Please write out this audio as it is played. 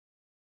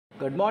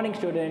Good morning,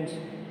 students.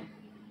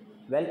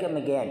 Welcome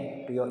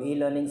again to your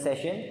e-learning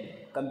session,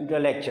 computer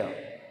lecture.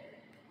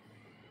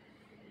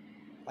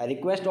 I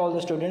request all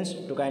the students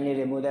to kindly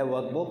remove their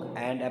workbook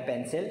and a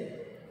pencil.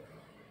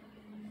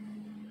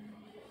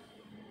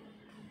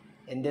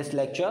 In this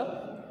lecture,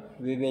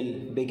 we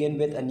will begin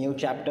with a new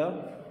chapter,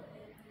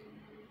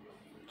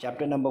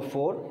 chapter number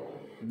 4,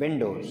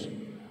 Windows.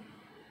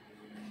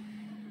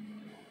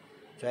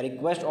 So I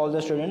request all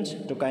the students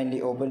to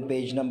kindly open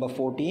page number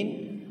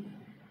 14.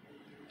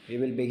 We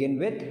will begin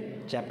with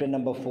chapter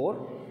number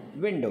 4,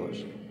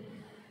 Windows.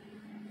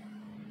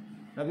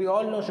 Now we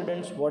all know,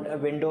 students, what a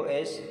window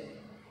is,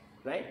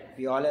 right?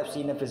 We all have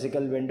seen a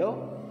physical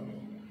window.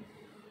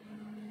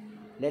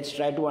 Let's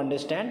try to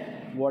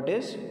understand what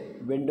is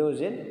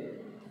Windows in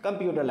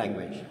computer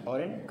language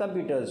or in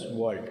computer's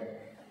world.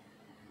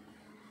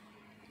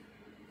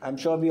 I'm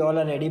sure we all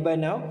are ready by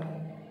now.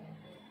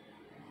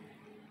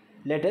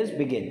 Let us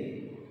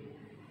begin.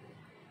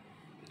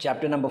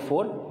 Chapter number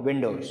 4,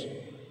 Windows.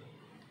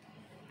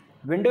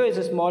 Window is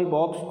a small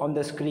box on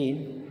the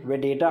screen where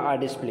data are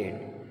displayed.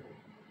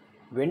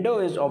 Window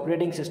is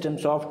operating system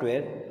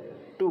software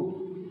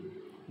too.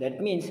 That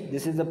means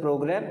this is a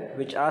program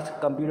which asks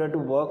computer to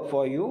work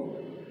for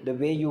you the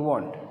way you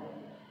want.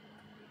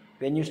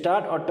 When you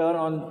start or turn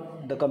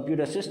on the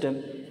computer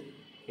system,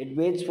 it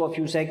waits for a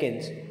few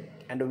seconds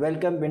and a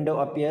welcome window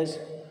appears.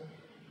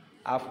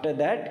 After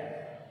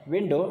that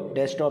window,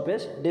 desktop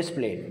is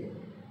displayed.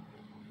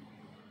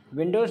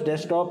 Windows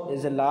desktop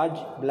is a large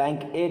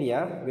blank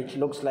area which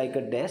looks like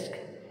a desk.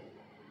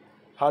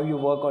 How you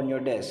work on your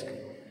desk.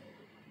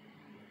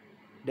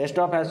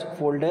 Desktop has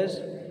folders,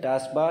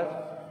 taskbar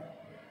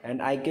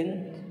and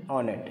icons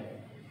on it.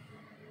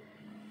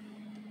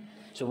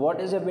 So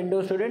what is a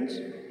window, students?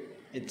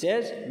 It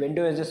says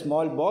window is a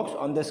small box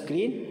on the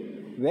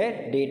screen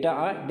where data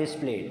are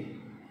displayed.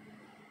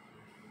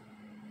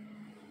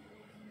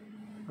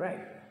 Right.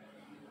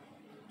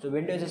 So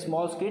window is a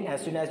small screen.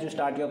 As soon as you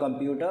start your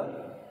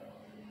computer,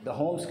 the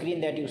home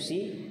screen that you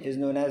see is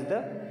known as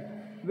the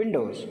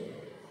Windows.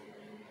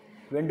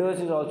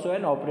 Windows is also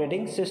an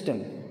operating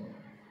system,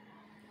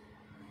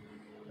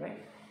 right,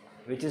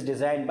 which is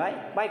designed by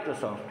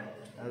Microsoft.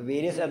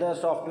 Various other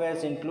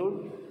softwares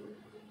include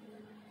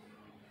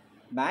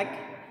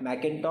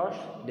Macintosh,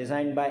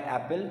 designed by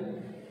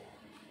Apple,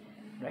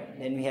 right?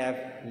 Then we have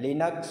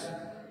Linux,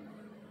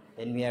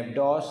 then we have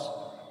DOS.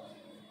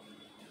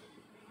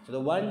 So the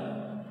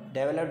one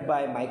developed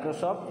by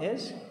Microsoft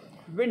is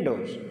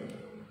Windows.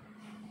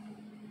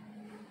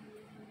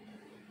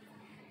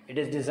 It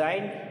is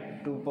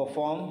designed to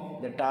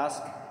perform the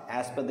task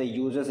as per the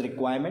user's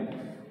requirement.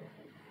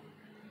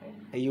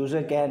 A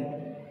user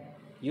can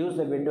use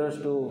the Windows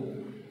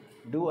to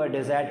do a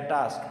desired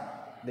task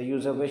the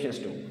user wishes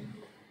to.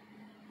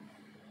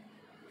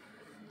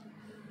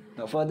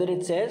 Now further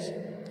it says,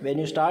 when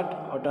you start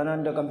or turn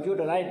on the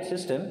computer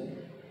system,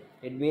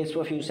 it waits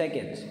for a few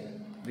seconds.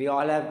 We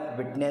all have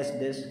witnessed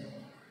this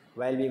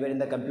while we were in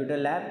the computer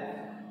lab,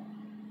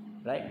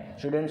 right?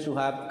 Students who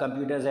have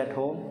computers at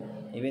home,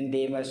 even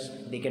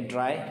they can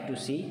try to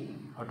see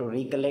or to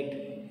recollect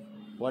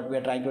what we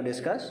are trying to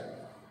discuss.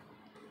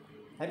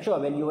 I'm sure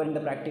when you were in the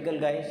practical,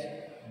 guys,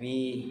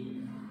 we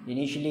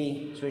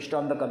initially switched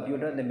on the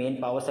computer, the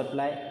main power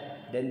supply,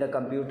 then the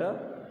computer.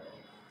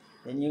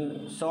 Then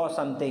you saw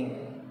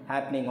something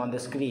happening on the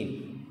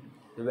screen.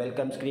 The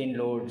welcome screen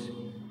loads.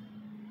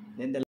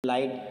 Then the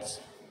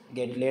lights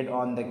get lit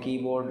on the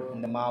keyboard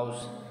and the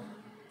mouse.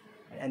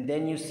 And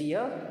then you see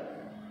a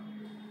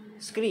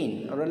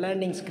screen or a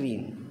landing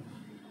screen,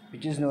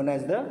 which is known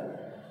as the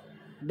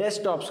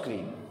desktop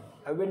screen,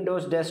 a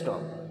Windows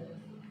desktop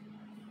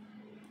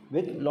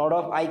with lot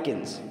of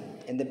icons.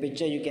 In the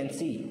picture you can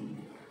see,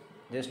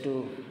 just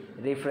to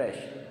refresh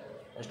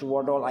as to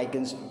what all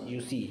icons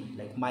you see,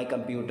 like my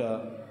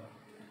computer.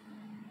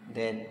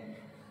 Then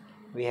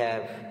we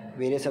have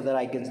various other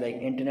icons like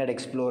Internet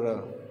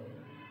Explorer,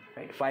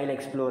 right? File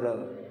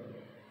Explorer,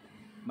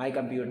 my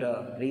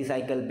computer,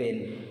 recycle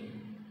bin,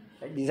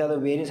 right? These are the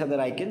various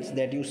other icons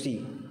that you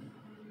see.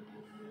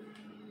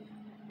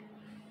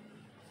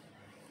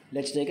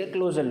 Let's take a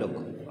closer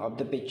look of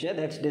the picture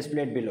that's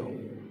displayed below.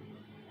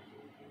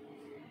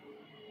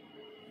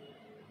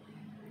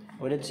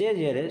 What it says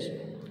here is,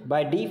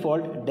 by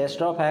default,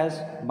 desktop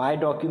has My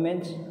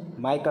Documents,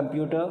 My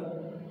Computer,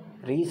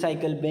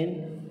 Recycle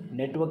Bin,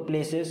 Network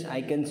Places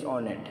icons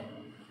on it.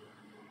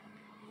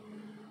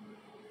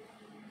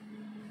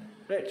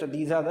 Right, so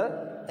these are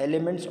the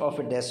elements of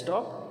a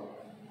desktop.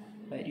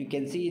 Right, you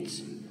can see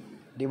it's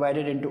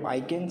divided into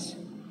icons,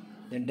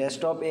 then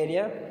desktop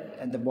area,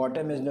 and the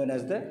bottom is known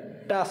as the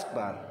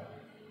taskbar.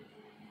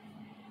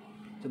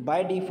 So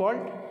by default,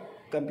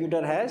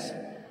 computer has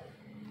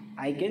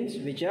icons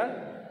which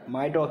are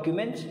My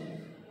Documents,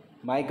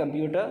 My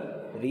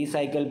Computer,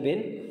 Recycle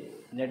Bin,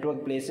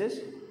 Network Places.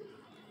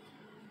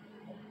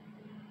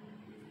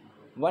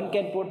 One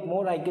can put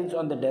more icons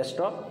on the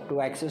desktop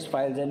to access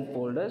files and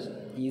folders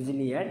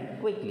easily and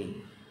quickly.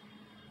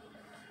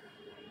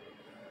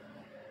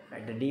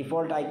 Right, the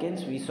default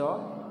icons we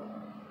saw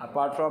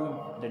apart from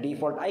the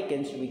default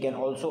icons, we can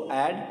also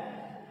add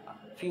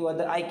few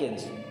other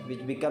icons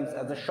which becomes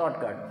as a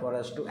shortcut for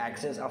us to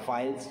access our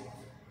files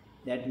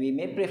that we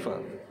may prefer.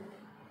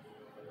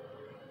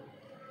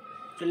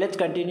 So let's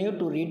continue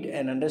to read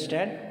and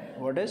understand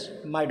what is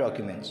My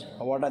Documents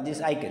or what are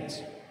these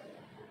icons.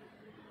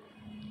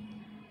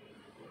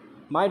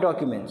 My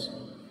Documents.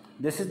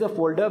 This is the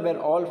folder where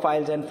all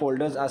files and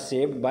folders are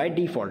saved by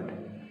default.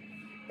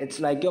 It's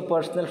like your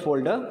personal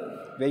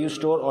folder where you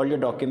store all your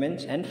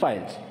documents and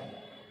files.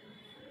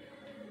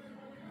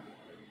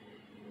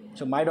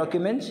 So My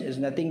Documents is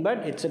nothing but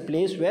it's a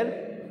place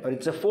where, or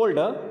it's a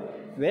folder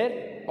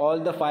where all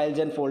the files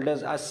and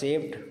folders are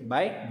saved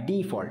by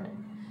default.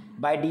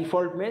 By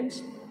default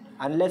means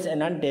unless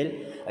and until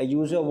a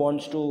user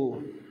wants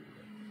to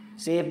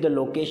save the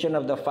location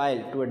of the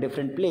file to a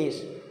different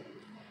place,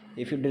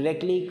 if you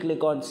directly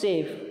click on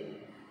save,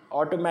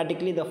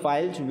 automatically the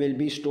files will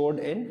be stored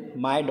in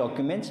My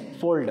Documents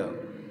folder.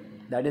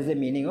 That is the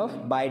meaning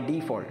of by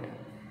default.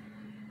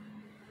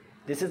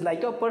 This is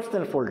like your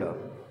personal folder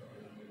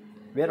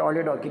where all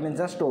your documents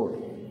are stored.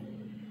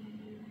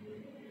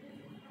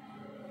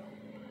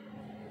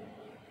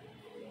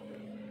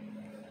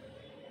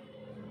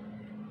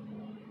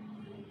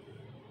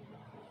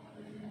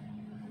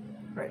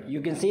 Right,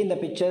 you can see in the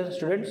picture,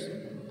 students,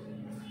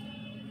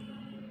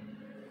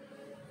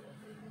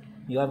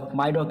 you have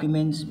My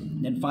Documents,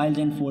 then files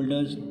and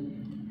folders.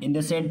 In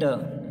the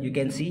center you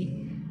can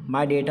see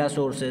My Data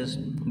Sources,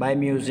 My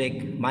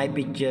Music, My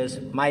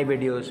Pictures, My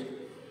Videos.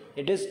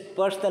 It is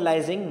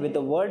personalizing with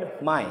the word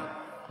My.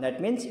 That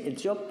means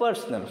it's your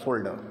personal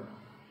folder.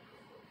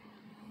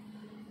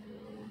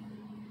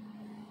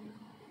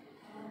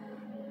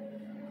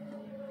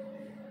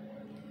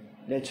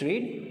 Let's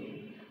read.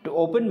 To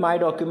open My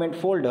Document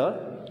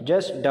folder,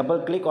 just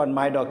double click on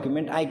My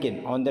Document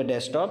icon on the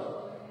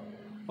desktop,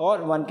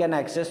 or one can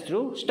access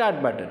through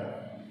Start button.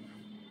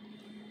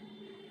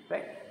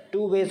 Right?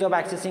 Two ways of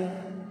accessing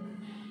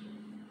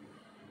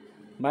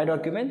My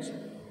Documents.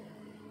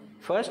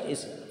 First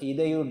is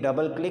either you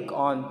double click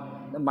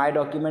on the My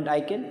Document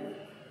icon,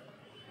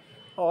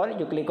 or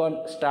you click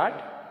on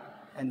Start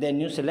and then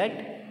you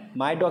select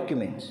My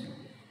Documents.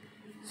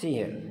 See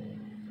here,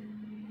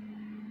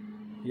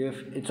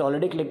 it's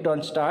already clicked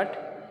on Start.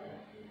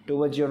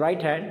 Towards your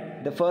right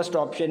hand, the first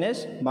option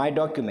is My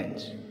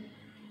Documents.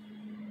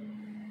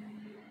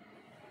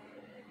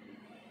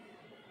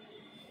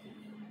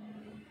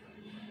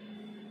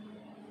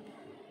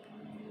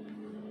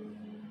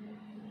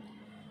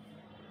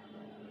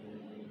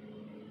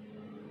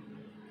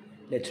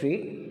 Let's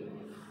read.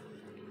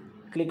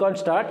 Click on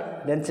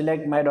Start, then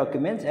select My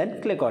Documents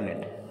and click on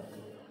it,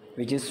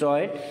 which is saw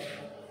it.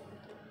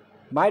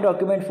 My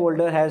Document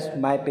folder has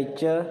My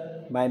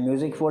Picture, My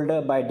Music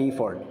folder by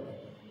default.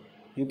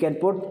 You can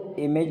put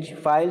image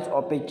files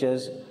or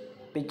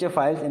picture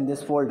files in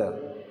this folder.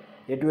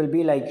 It will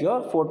be like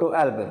your photo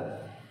album.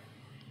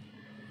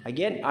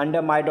 Again,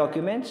 under My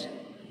Documents,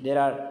 there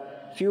are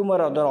few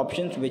more other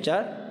options which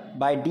are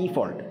by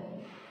default.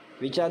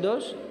 Which are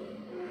those?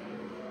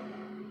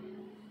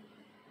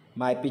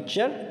 My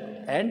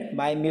Picture and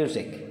My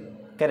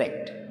Music.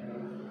 Correct.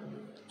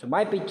 So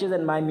My Pictures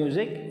and My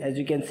Music, as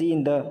you can see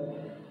in the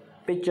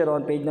picture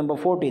on page number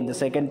 14, the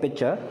second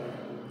picture,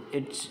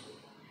 it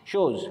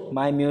shows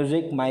My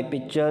Music, My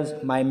Pictures,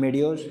 My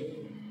Videos.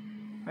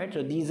 Right?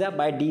 So these are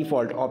by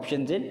default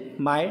options in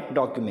My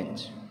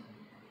Documents.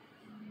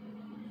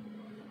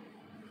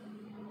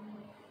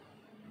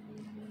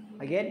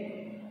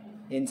 Again,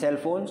 in cell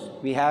phones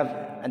we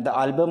have the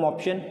album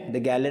option, the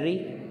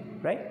gallery,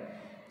 right?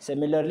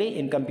 Similarly,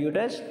 in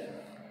computers,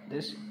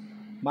 this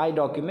My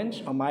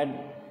Documents or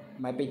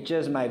my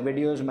pictures, my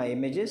videos, my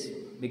images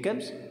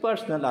becomes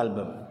personal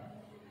album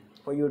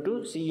for you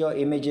to see your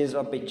images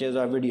or pictures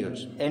or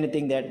videos,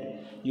 anything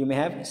that you may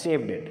have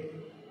saved it.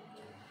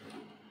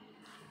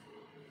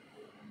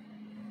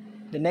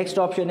 The next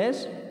option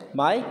is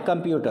My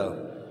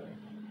Computer.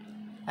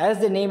 As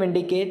the name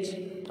indicates,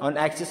 on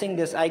accessing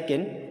this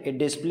icon, it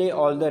displays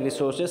all the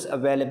resources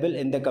available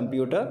in the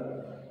computer,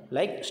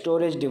 like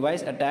storage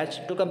device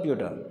attached to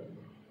computer.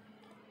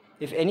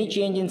 If any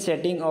change in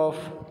setting of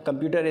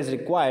computer is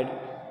required,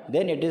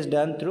 then it is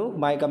done through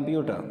My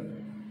Computer.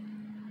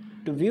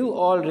 To view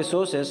all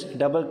resources,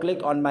 double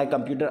click on My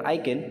Computer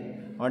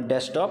icon on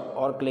desktop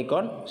or click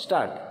on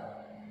Start.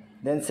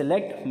 Then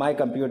select My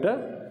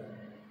Computer,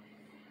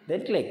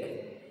 then click.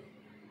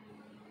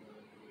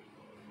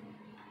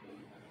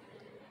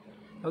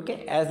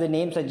 Okay, as the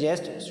name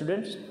suggests,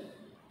 students,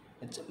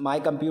 it's My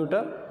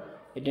Computer.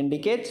 It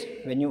indicates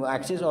when you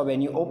access or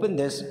when you open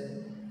this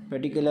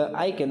particular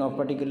icon or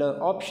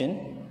particular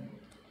option,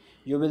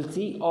 you will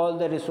see all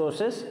the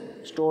resources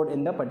stored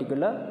in the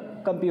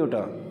particular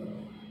computer,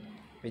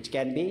 which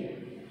can be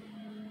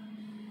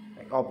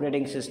like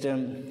operating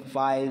system,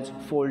 files,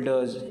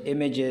 folders,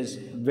 images,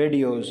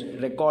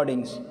 videos,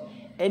 recordings,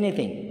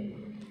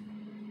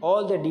 anything.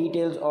 All the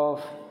details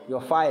of your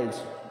files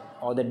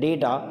or the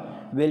data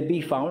will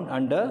be found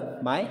under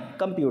My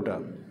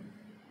Computer.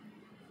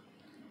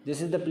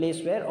 This is the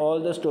place where all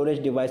the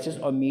storage devices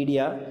or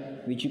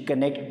media which you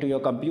connect to your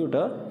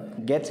computer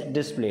gets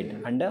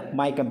displayed under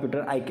My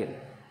Computer icon.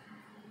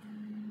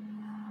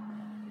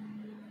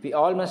 We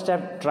all must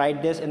have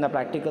tried this in the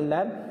practical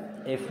lab.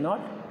 If not,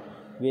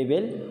 we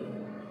will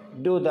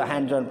do the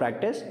hands-on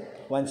practice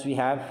once we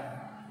have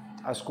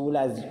a school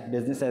as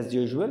business as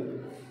usual,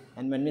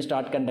 and when we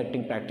start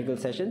conducting practical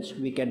sessions,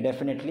 we can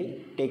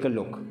definitely take a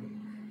look.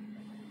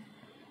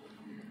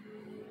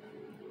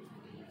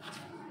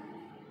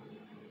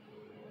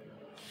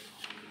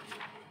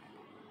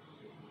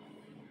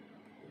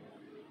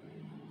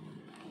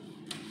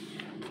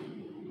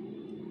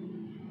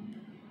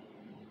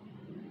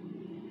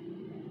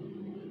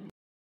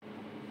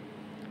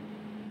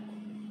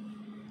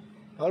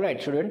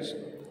 Alright students,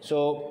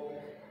 so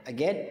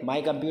again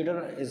My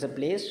Computer is a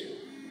place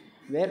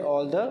where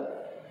all the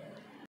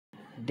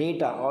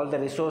data, all the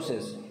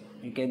resources,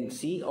 you can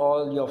see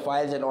all your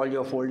files and all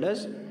your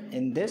folders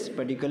in this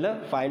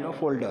particular file or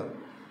folder,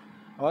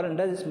 or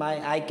under this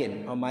My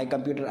icon or My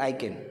Computer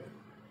icon.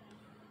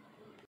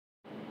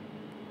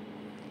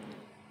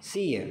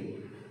 See here,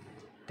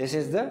 this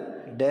is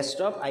the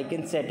desktop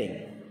icon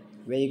setting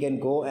where you can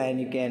go and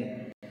you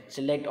can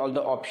select all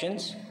the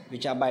options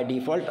which are by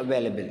default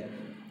available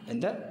in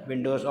the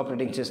Windows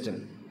operating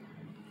system,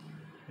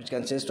 which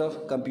consists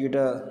of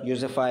computer,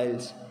 user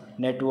files,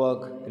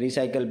 network,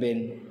 recycle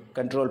bin,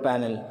 control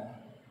panel.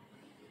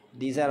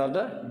 These are all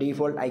the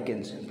default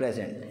icons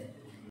present,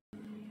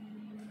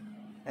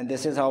 and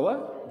this is how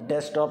a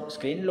desktop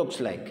screen looks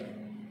like,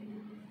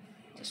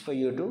 just for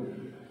you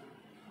to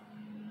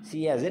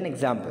see as an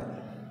example.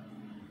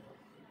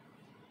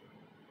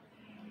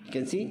 You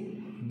can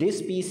see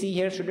this PC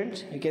here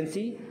students, you can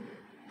see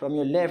from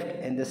your left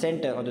in the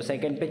center or the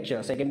second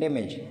picture, second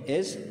image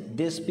is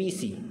this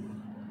PC,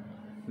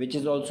 which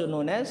is also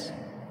known as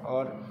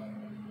or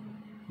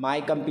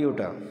My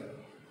Computer.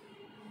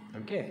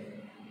 Okay,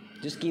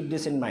 just keep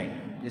this in mind.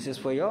 This is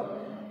for your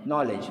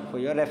knowledge, for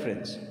your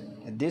reference.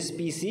 This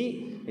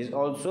PC is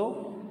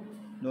also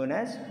known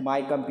as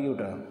My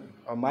Computer,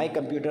 or My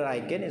Computer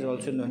icon is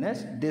also known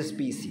as this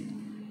PC.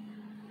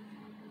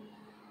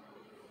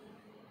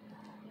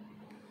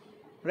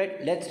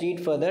 Right, let's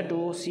read further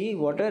to see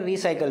what a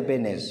recycle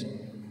bin is.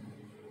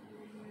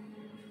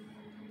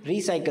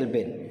 Recycle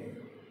bin.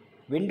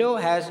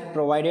 Windows has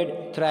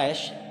provided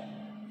trash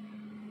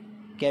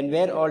can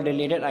where all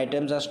deleted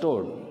items are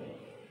stored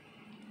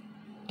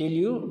till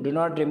you do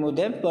not remove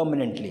them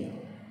permanently.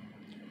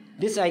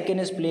 This icon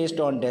is placed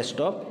on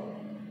desktop.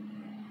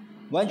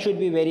 One should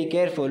be very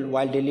careful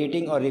while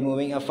deleting or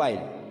removing a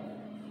file.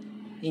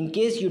 In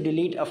case you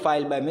delete a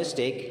file by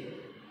mistake,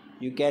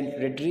 you can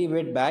retrieve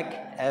it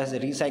back as the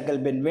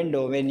recycle bin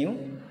window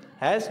menu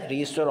has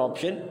restore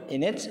option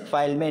in its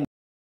file menu.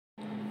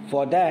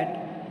 For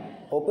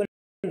that, open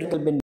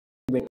recycle bin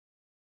window,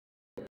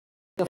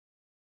 the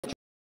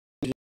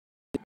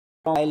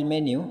file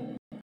menu,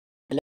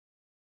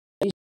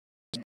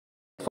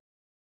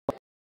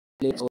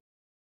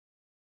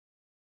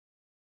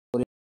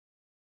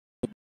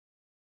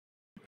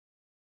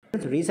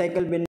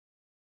 recycle bin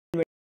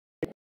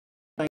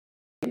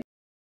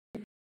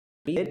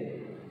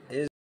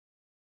is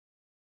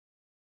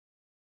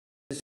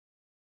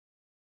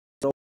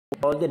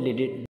all the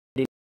deleted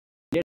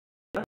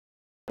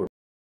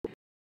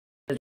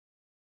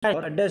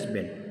or a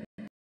dustbin.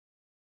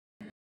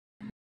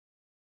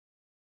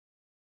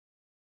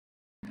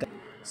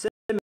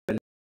 Similarly,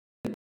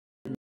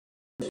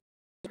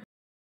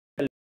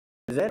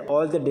 where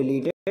all the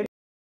deleted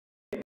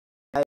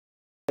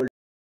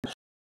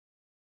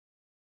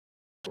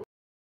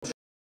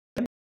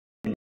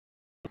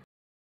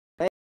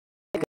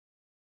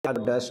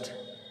dust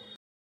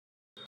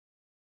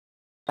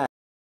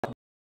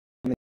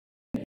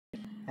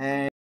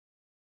and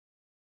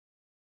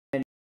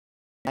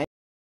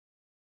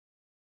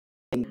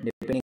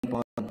depending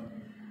upon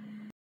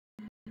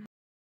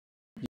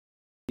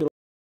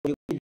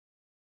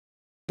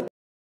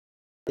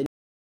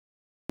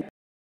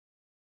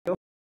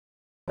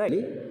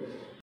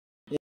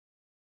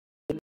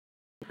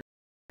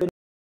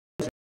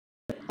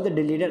the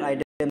deleted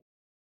items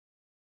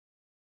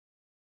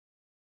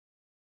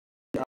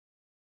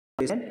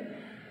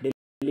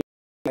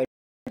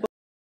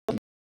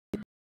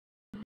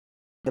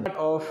the part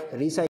of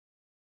recycle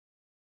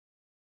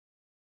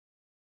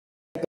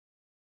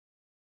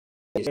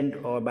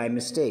or by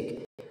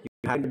mistake you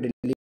have to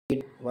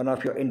delete one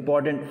of your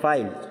important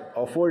files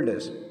or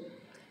folders,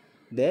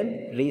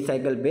 then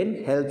recycle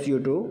bin helps you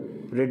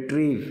to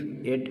retrieve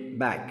it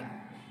back.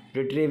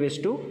 Retrieve is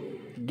to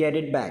get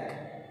it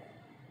back,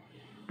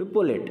 to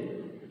pull it,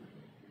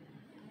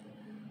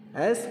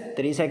 as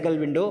the recycle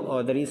window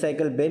or the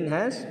recycle bin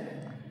has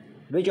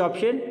which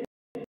option?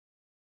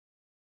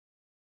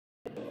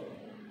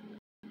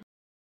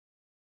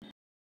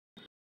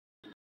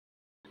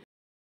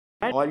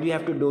 All you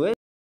have to do is,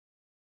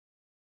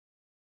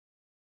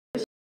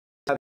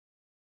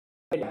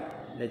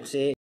 let's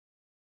say,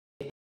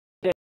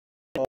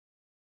 the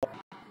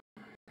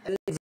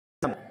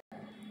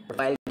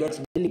file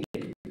gets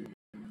deleted.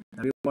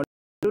 We want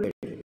to do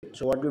it.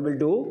 So what we will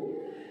do,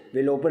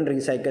 we'll open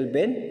recycle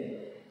bin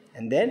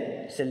and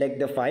then select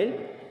the file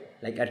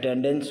like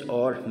attendance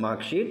or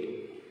mark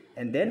sheet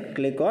and then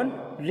click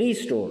on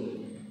restore.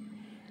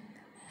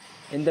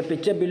 In the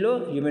picture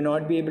below, you may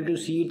not be able to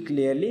see it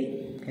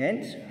clearly,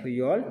 hence for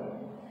you all,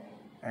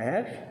 I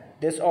have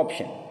this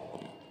option.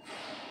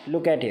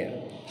 Look at here.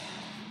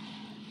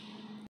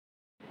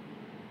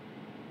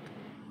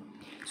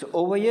 So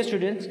over here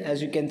students,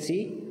 as you can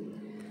see,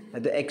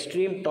 at the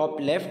extreme top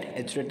left,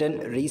 it's written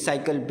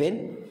recycle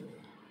bin,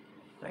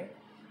 right?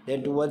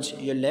 Then towards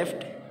your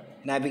left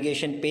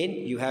navigation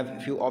pane, you have a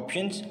few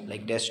options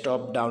like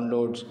desktop,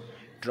 downloads,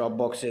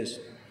 Dropboxes,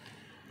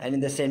 and in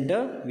the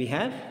center we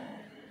have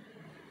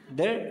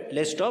the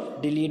list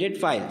of deleted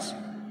files.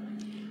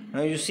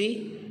 Now you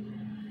see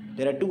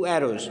there are two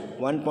arrows,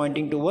 one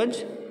pointing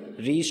towards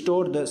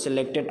restore the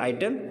selected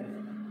item.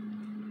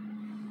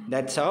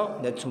 That's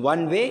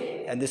one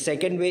way, and the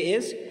second way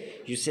is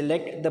you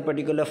select the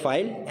particular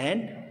file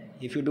and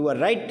if you do a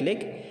right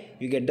click,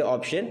 you get the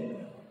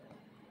option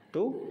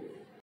to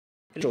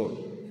restore.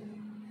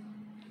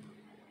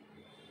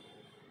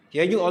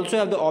 Here you also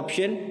have the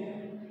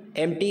option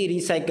empty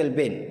recycle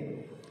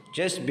bin.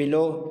 Just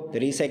below the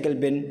recycle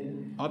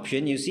bin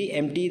option, you see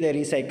empty the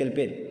recycle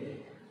bin.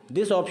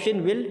 This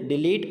option will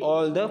delete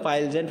all the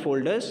files and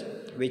folders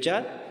which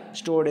are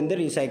stored in the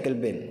recycle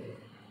bin.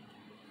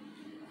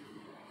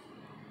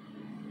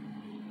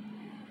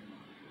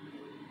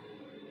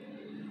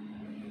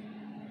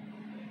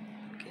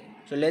 Okay.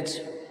 So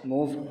let's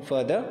move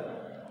further.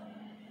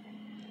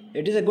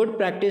 It is a good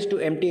practice to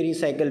empty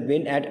recycle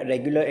bin at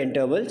regular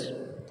intervals.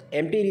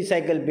 Empty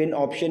recycle bin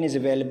option is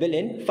available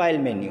in file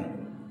menu.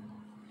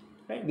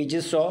 Right? We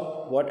just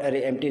saw what an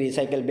empty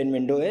recycle bin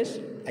window is.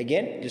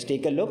 Again, just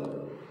take a look.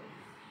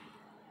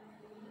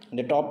 In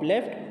the top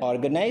left,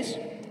 organize,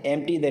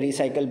 empty the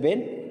recycle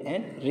bin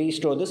and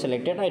restore the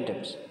selected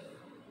items.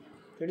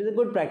 So it is a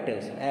good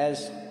practice,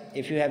 as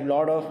if you have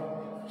lot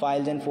of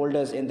files and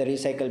folders in the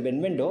recycle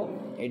bin window,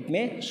 it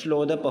may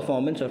slow the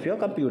performance of your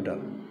computer.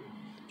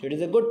 So it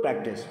is a good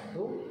practice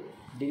to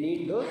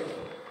delete those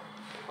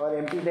or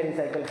empty the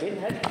recycle bin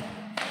at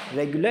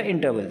regular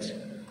intervals.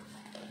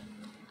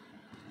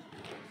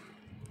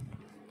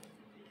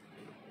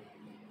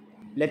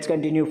 Let's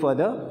continue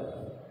further.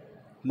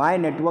 My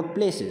network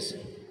places.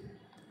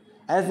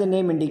 As the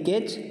name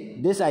indicates,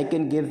 this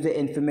icon gives the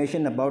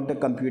information about the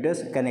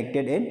computers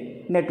connected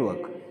in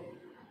network,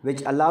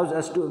 which allows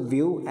us to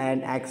view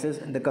and access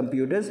the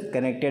computers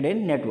connected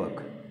in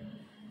network.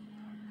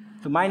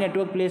 So my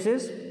network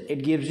places,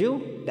 it gives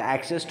you the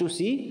access to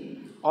see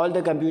all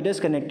the computers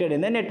connected in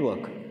the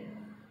network.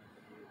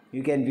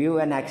 You can view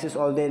and access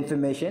all the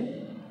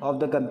information of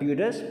the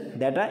computers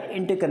that are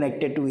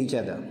interconnected to each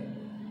other.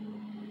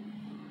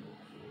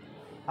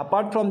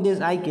 Apart from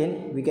this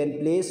icon, we can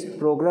place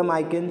program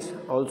icons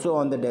also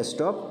on the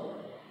desktop.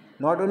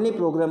 Not only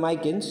program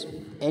icons,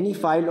 any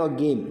file or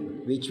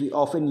game which we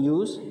often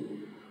use,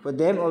 for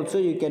them also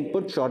you can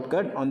put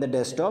shortcut on the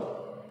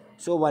desktop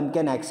so one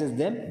can access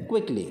them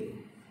quickly.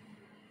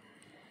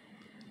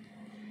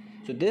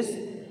 So this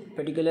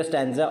particular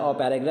stanza or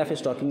paragraph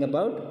is talking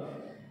about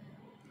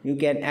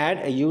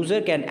a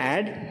user can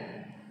add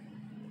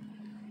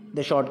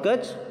the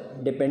shortcuts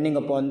depending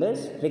upon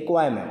this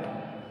requirement.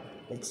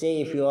 Let's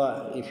say if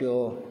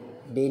you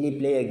daily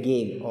play a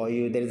game or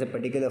there is a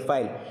particular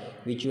file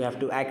which you have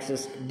to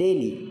access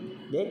daily,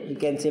 then you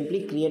can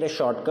simply create a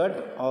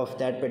shortcut of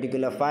that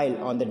particular file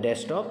on the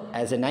desktop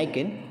as an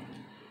icon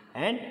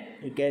and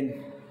you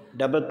can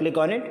double click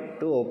on it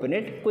to open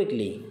it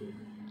quickly.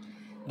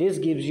 This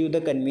gives you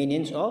the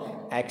convenience of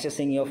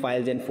accessing your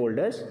files and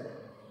folders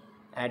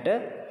at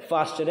a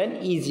faster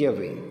and easier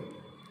way.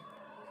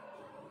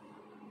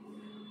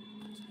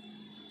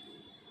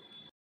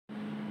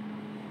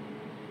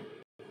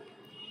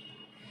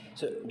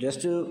 So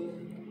just to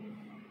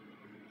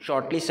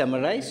shortly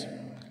summarize,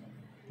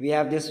 we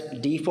have this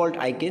default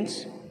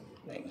icons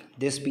like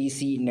this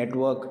PC,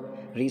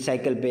 network,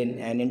 recycle bin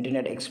and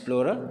Internet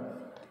Explorer,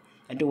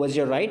 and towards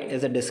your right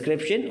is a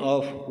description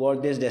of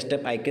what these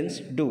desktop icons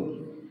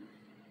do.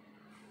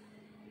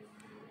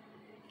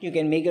 You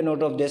can make a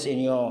note of this in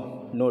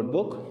your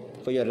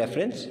notebook for your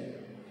reference.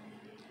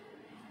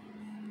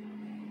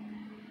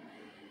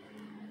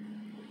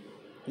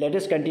 Let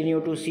us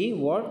continue to see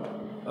what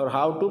or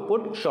how to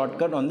put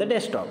shortcut on the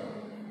desktop.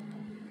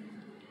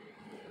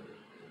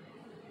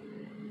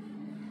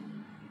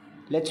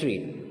 Let's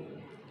read.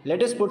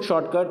 Let us put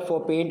shortcut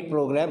for Paint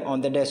program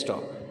on the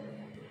desktop.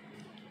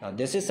 Now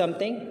this is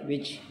something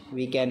which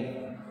we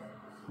can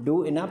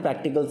do in a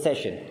practical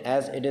session,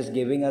 as it is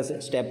giving us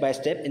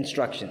step-by-step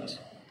instructions.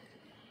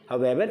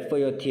 However, for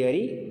your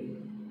theory,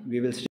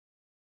 we will still.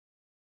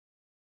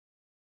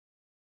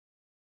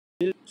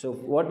 So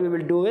what we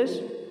will do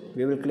is,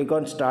 we will click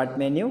on Start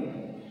menu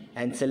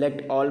and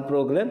select All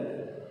Program.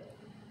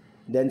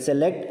 Then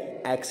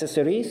select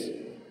Accessories.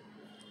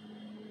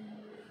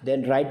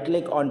 Then right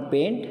click on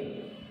Paint.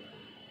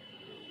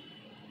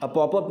 A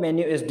pop-up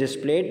menu is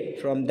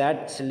displayed. From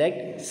that,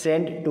 select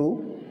Send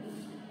to.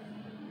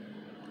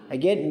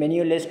 Again,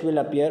 menu list will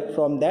appear.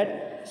 From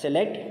that,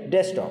 select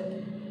desktop.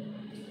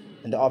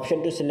 And the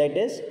option to select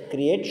is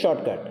create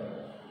shortcut.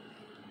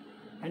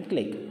 And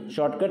click.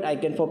 Shortcut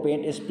icon for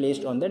Paint is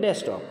placed on the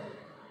desktop.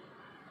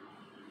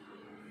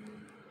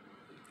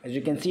 As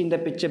you can see in the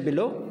picture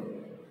below,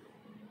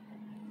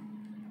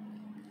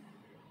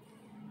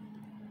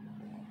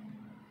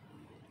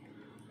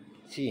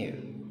 see here,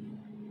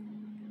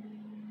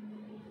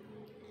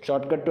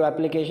 shortcut to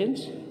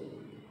applications,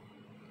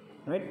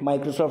 right?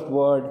 Microsoft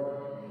Word,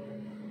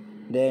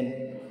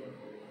 then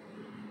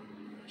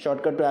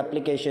shortcut to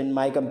application,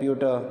 my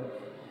computer.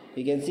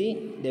 You can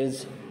see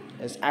there's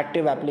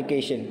active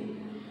application.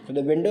 So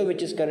the window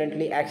which is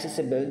currently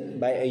accessible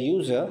by a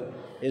user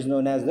is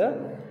known as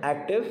the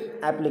active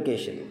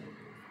application.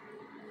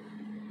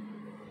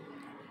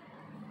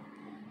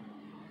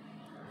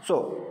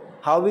 So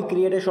how we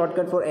create a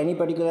shortcut for any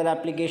particular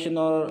application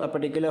or a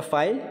particular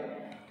file?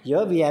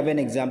 Here we have an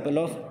example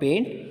of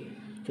Paint.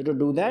 So to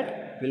do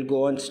that, we'll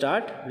go on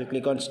Start, we'll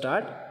click on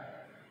Start,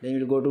 then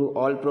we'll go to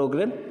All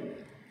Program,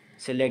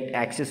 select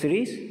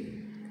Accessories,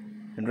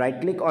 and right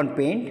click on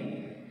Paint.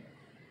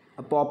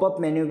 A pop-up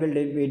menu will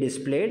be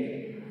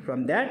displayed.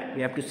 From that,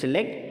 we have to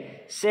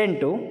select Send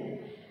to.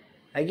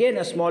 Again,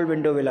 a small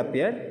window will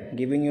appear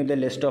giving you the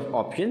list of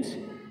options.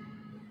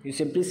 You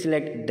simply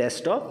select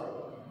Desktop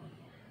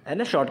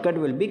and a shortcut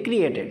will be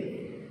created.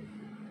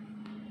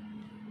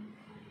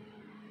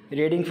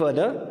 Reading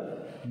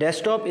further,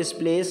 desktop is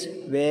placed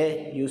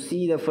where you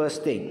see the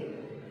first thing.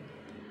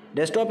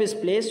 Desktop is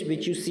placed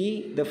which you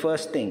see the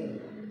first thing.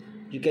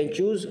 You can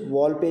choose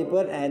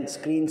wallpaper and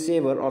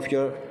screensaver of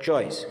your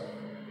choice.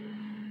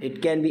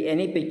 It can be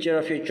any picture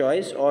of your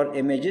choice or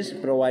images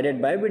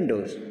provided by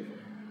Windows.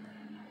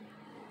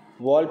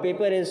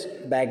 Wallpaper is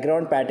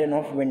background pattern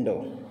of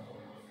window.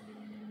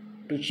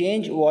 To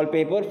change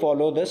wallpaper,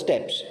 follow the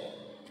steps.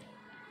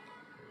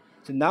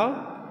 So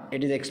now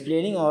it is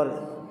explaining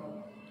or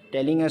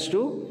telling us to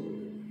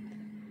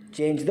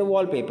change the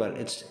wallpaper.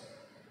 It's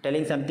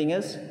telling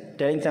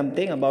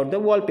something about the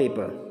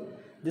wallpaper.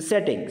 The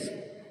settings,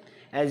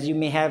 as you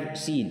may have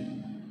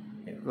seen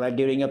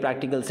during your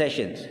practical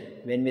sessions,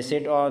 when we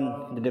sit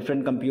on the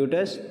different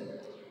computers,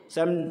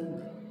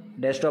 some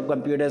desktop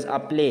computers are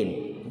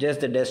plain,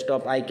 just the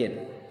desktop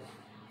icon,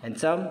 and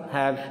some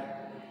have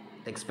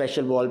like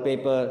special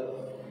wallpaper,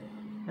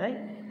 right?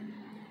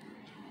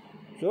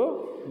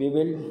 So we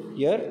will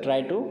here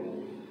try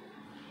to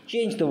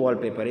change the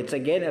wallpaper. It's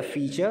again a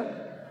feature,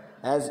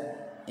 as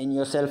in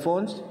your cell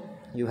phones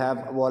you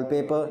have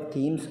wallpaper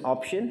themes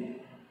option.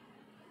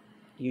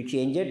 You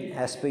change it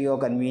as per your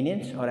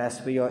convenience or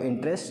as per your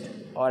interest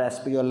or as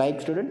per your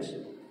like, students.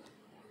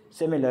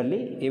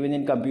 Similarly, even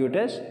in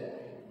computers,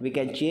 we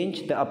can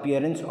change the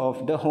appearance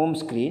of the home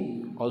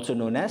screen, also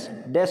known as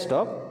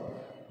desktop,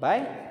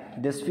 by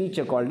this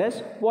feature called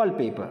as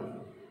wallpaper.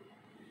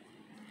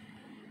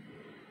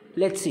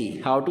 Let's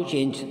see how to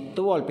change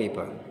the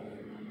wallpaper.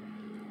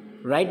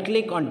 Right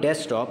click on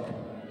desktop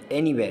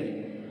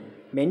anywhere.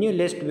 Menu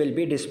list will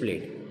be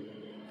displayed.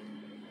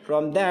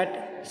 From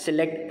that,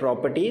 select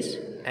properties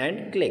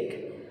and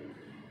click.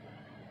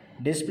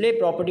 Display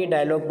property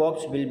dialog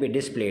box will be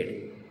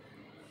displayed.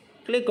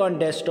 Click on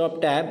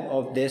desktop tab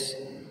of this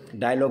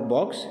dialog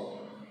box.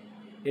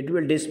 It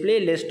will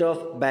display list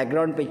of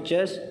background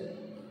pictures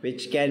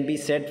which can be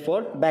set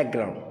for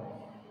background.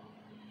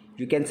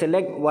 You can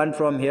select one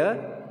from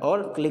here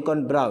or click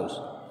on browse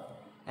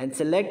and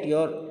select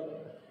your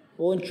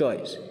own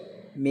choice,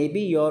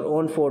 maybe your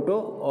own photo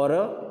or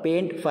a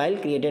paint file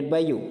created by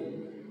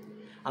you.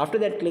 After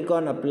that, click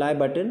on apply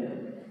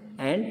button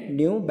and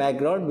new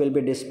background will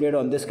be displayed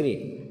on the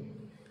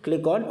screen.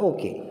 Click on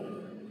OK.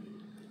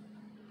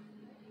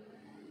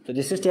 So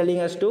this is telling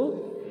us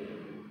to,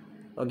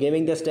 or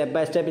giving the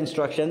step-by-step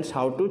instructions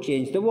how to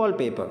change the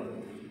wallpaper.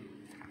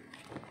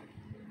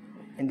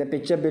 In the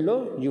picture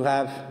below, you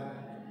have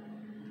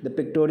the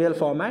pictorial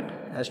format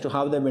as to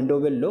how the window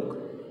will look.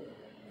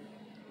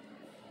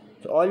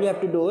 So all you have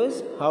to do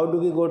is, how do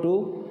we go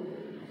to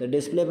the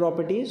display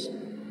properties?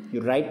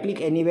 You right click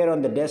anywhere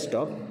on the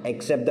desktop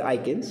except the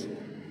icons.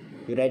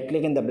 You right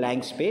click in the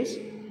blank space.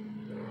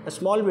 A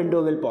small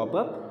window will pop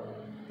up.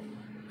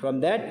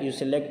 From that, you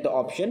select the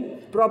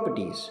option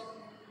properties.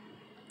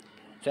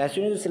 So as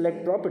soon as you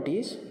select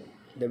properties,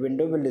 the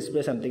window will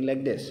display something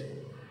like this,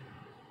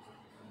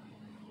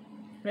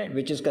 right,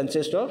 which is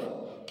consist of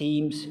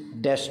themes,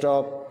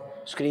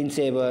 desktop,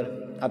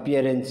 screensaver,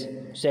 appearance,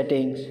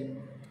 settings.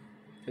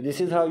 So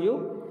this is how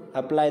you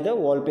apply the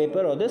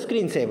wallpaper or the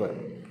screensaver.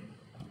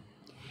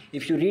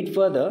 If you read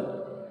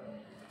further,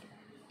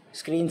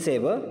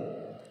 screensaver,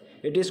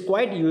 it is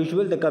quite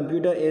usual the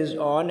computer is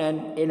on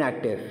and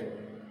inactive.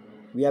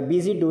 We are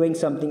busy doing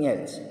something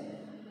else.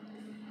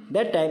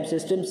 That time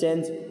system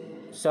sends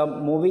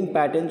some moving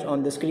patterns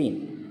on the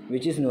screen,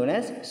 which is known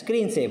as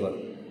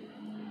screensaver.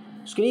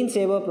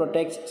 Screensaver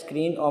protects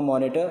screen or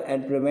monitor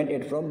and prevent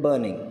it from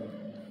burning.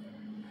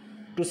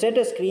 To set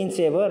a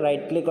screensaver,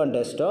 right click on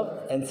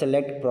desktop and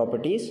select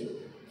properties.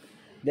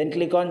 Then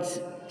click on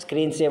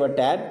screensaver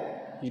tab.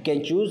 You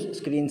can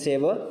choose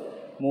screensaver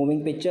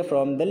moving picture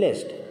from the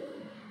list.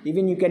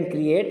 Even you can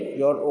create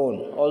your own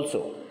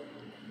also,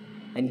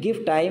 and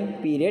give time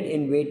period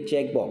in wait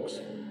checkbox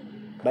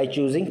by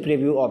choosing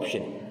preview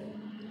option.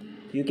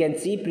 You can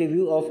see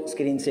preview of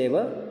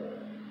screensaver.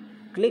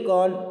 Click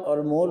on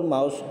or more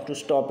mouse to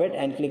stop it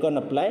and click on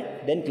apply,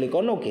 then click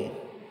on OK.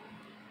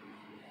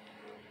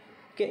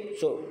 Okay,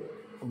 so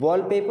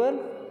wallpaper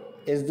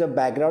is the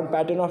background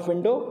pattern of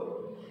window,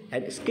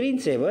 and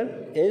screensaver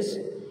is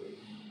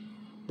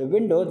the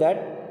window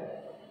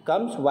that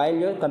comes while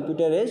your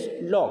computer is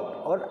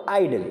locked or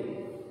idle.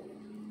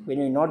 When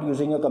you're not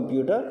using your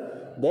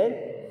computer, then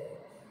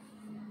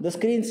the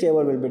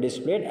screensaver will be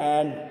displayed,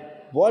 and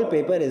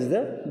wallpaper is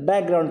the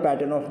background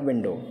pattern of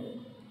window.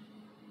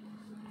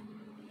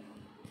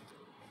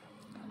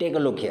 Take a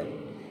look here.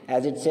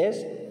 As it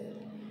says,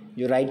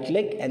 you right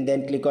click and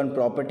then click on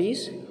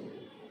properties.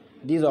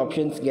 These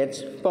options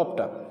gets popped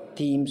up.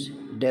 Themes,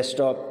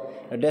 desktop.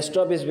 Now,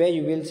 desktop is where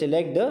you will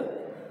select the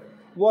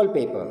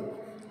wallpaper.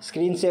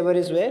 Screensaver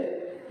is where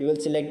you will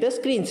select the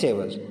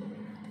screensavers.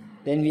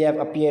 Then we have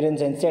appearance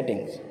and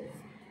settings.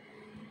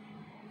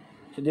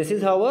 So this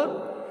is how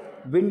a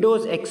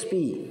Windows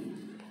XP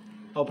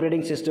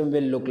operating system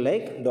will look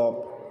like,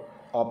 the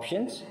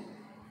options.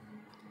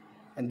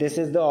 And this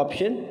is the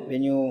option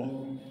when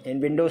you,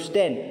 in Windows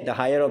 10, the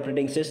higher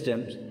operating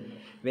systems,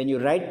 when you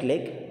right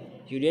click,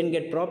 you didn't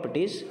get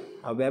properties.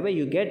 However,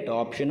 you get the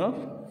option of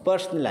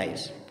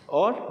personalize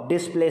or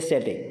display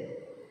setting.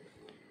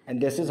 And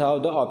this is how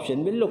the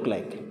option will look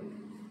like.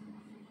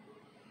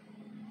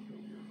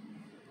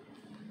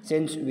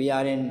 Since we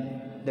are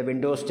in the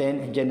Windows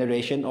 10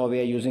 generation, or we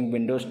are using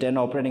Windows 10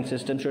 operating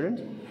system,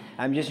 students,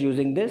 I'm just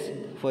using this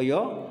for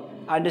your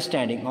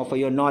understanding or for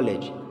your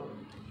knowledge.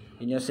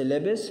 In your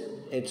syllabus,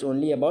 it's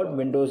only about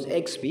Windows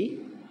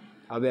XP.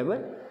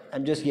 However,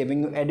 I'm just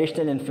giving you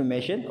additional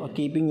information or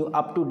keeping you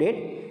up to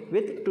date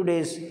with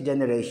today's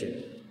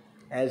generation,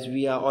 as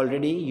we are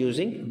already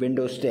using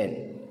Windows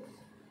 10.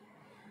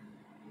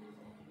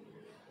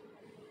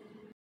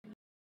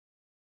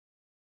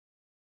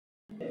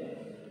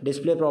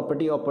 Display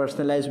property or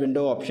personalized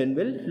window option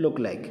will look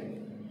like.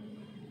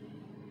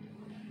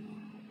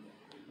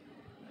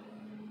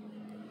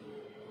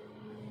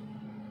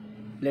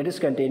 Let us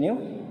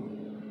continue.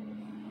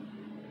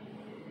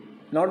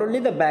 Not only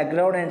the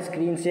background and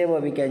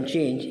screensaver we can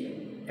change,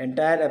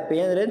 entire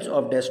appearance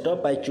of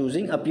desktop by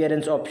choosing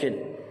appearance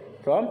option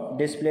from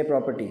display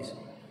properties.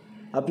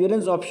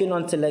 Appearance option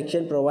on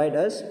selection provide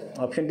us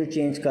option to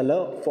change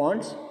color,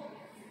 fonts,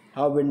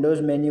 how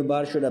Windows menu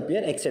bar should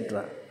appear,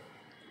 etc.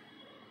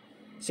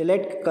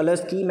 Select color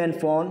scheme and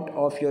font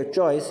of your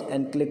choice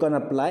and click on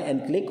apply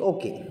and click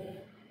OK.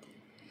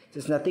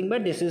 This is nothing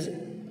but this is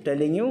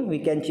telling you we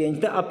can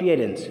change the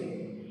appearance.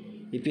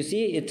 If you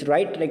see, it's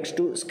right next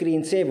to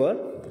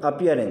screensaver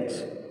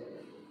appearance.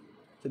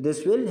 So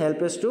this will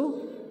help us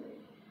to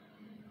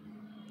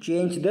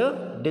change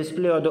the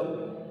display or the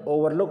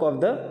overlook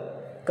of the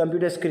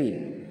computer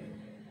screen.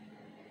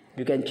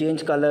 You can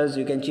change colors,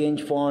 you can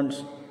change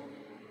fonts,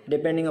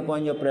 depending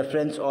upon your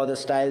preference or the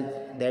style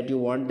that you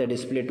want the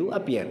display to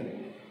appear.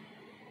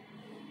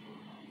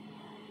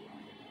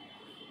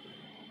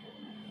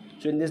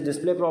 So in this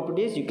display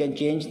properties, you can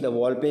change the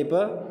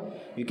wallpaper,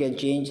 you can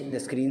change the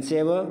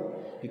screensaver,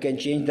 you can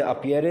change the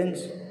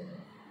appearance.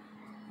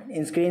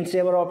 In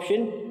screensaver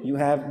option, you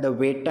have the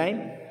wait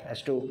time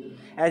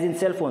as in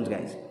cell phones,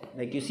 guys.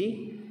 Like you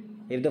see,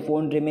 if the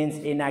phone remains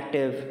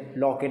inactive,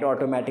 lock it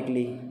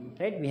automatically.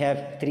 Right? We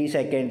have 3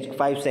 seconds,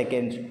 5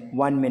 seconds,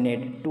 1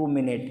 minute, 2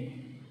 minutes.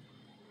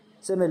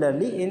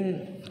 Similarly,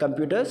 in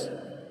computers,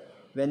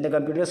 when the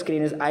computer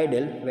screen is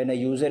idle, when a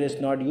user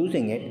is not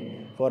using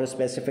it for a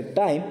specific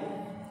time,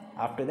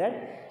 after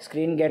that,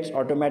 screen gets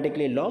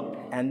automatically locked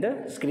and the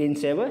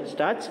screensaver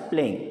starts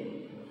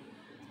playing.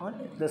 Or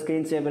the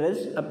screensaver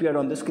has appeared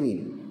on the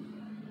screen.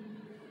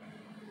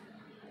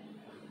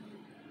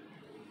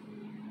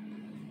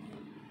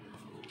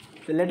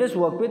 So let us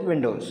work with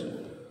Windows.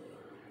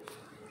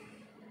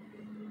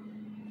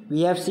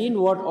 We have seen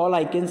what all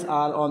icons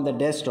are on the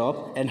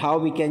desktop and how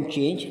we can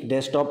change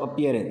desktop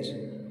appearance.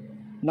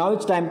 Now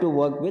it's time to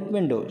work with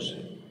Windows.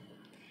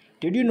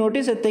 Did you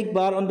notice a thick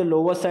bar on the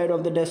lower side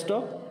of the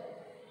desktop?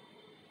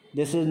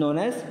 This is known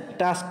as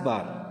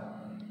taskbar.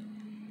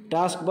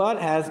 Taskbar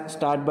has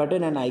start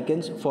button and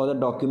icons for the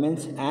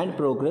documents and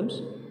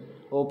programs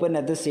open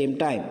at the same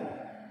time.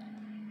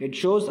 It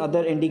shows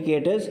other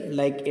indicators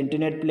like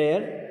internet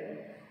player,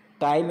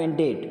 time and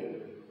date.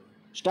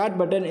 Start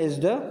button is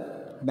the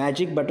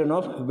magic button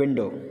of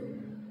window.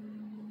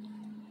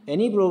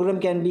 Any program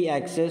can be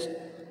accessed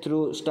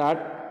through start,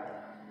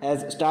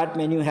 as start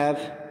menu have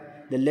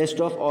the list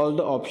of all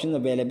the options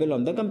available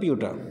on the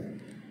computer.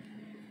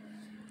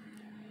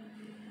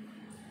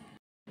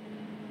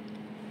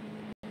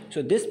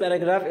 So this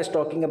paragraph is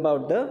talking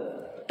about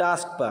the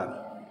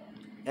taskbar.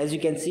 As you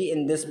can see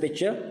in this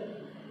picture,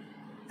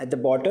 at the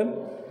bottom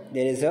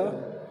there is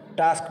a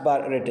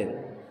taskbar written.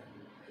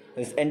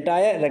 This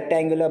entire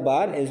rectangular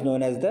bar is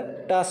known as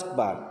the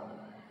taskbar,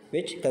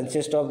 which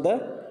consists of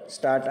the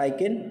start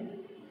icon,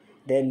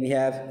 Then we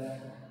have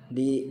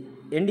the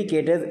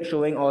indicators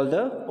showing all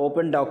the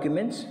open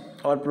documents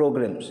or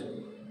programs.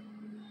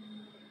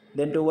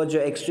 Then towards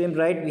your extreme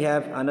right, we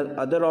have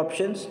other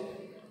options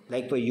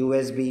like for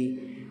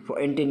USB, for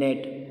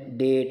internet,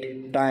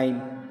 date,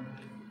 time,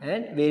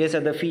 and various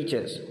other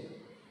features.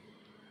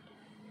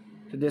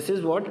 So this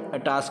is what a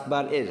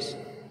taskbar is.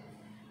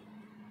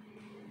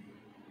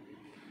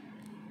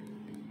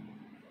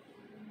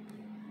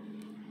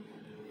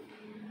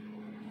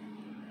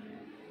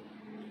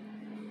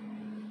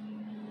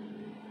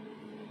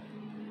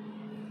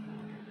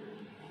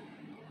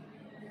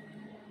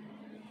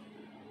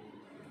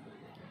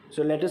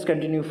 So let us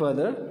continue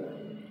further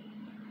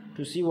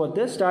to see what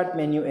the start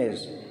menu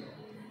is.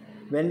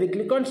 When we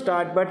click on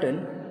start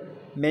button,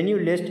 menu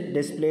list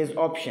displays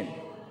option.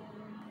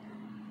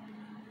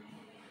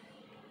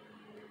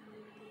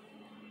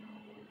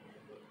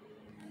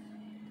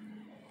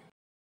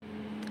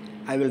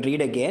 I will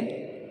read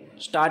again.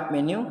 Start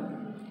menu.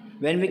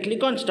 When we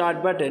click on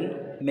start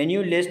button,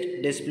 menu list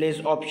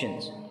displays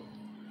options.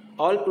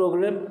 All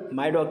program,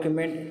 my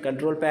document,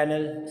 control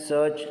panel,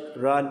 search,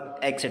 run,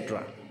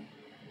 etc.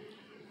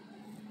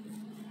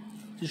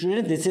 So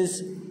students, this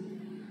is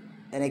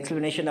an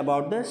explanation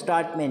about the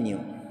start menu.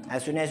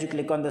 As soon as you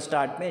click on the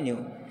start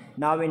menu,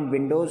 now in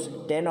Windows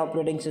 10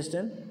 operating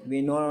system,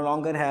 we no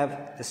longer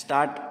have the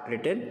start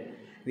written.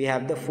 We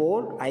have the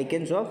 4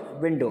 icons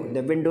of window,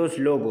 the Windows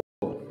logo.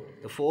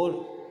 The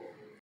 4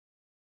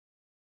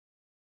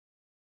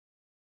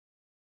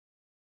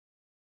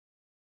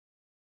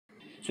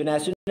 so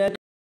as soon as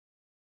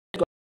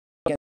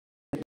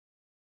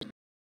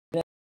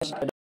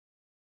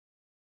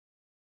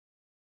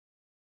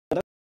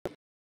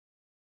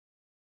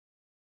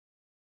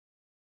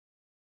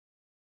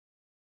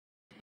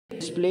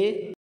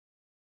display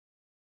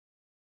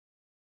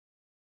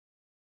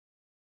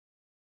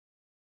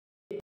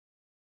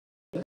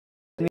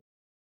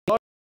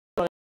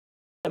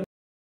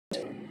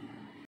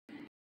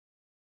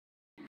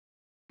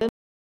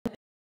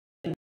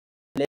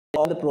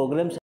all the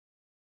programs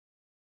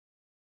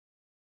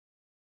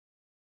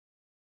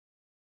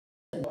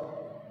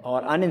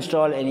or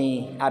uninstall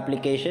any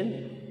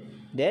application,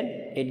 then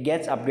it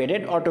gets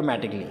updated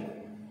automatically.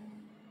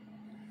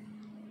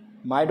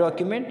 My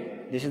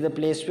document, this is the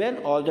place where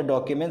all the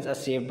documents are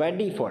saved by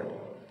default,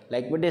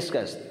 like we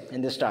discussed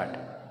in the start.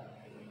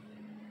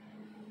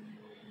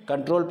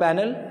 Control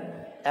panel,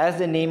 as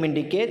the name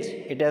indicates,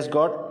 it has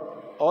got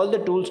all the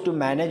tools to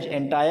manage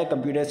entire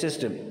computer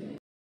system.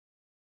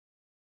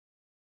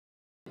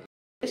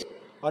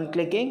 On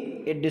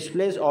clicking, it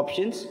displays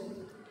options,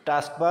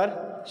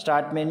 taskbar,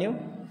 start menu,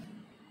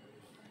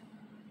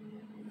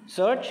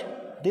 search.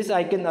 This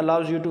icon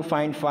allows you to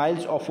find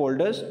files or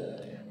folders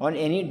on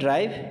any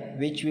drive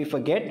which we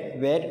forget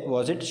where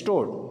was it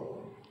stored.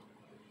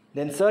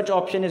 Then search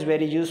option is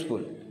very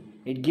useful.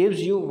 It gives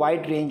you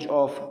wide range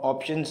of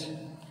options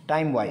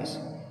time wise,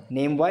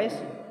 name wise,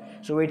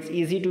 so it's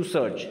easy to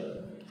search.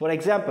 For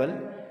example,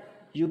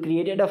 you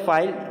created a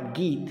file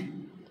Geet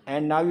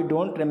and now you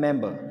don't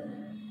remember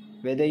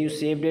whether you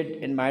saved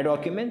it in My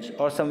Documents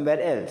or somewhere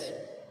else.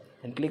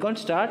 Then click on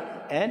start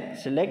and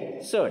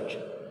select search.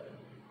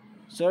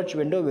 Search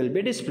window will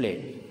be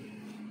displayed.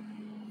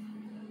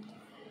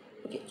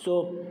 Okay,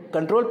 so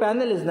control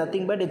panel is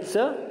nothing but it's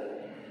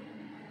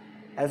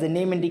as the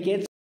name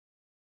indicates,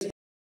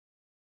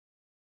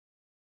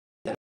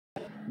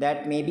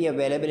 that may be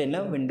available in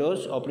a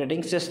Windows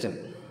operating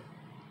system.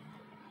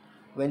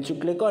 Once you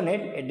click on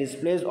it, it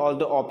displays all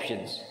the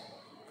options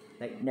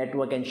like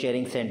network and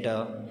sharing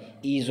center,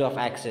 ease of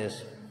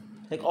access,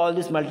 like all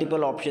these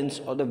multiple options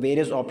or the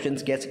various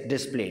options gets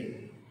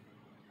displayed.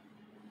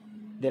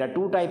 There are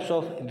 2 types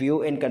of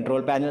view in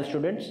control panel,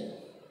 students.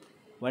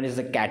 One is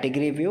the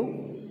category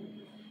view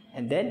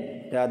and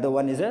then the other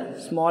one is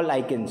a small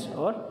icons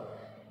or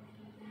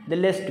the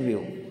list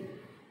view.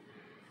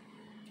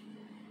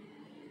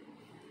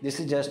 This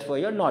is just for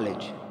your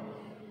knowledge.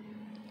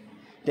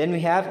 Then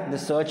we have the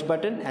search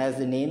button, as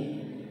the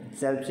name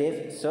itself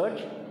says,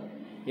 search.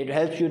 It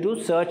helps you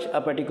to search a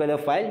particular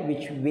file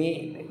which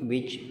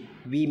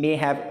we may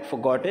have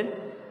forgotten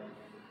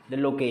the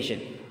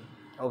location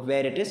of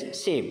where it is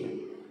saved.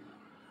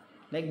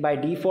 Like by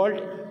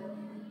default,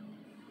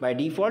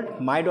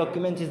 My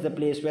Documents is the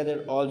place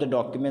where all the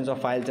documents or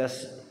files are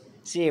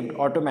saved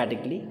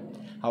automatically.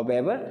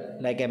 However,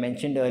 like I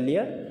mentioned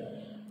earlier,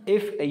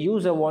 if a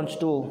user wants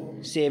to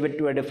save it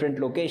to a different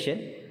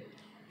location,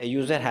 a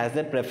user has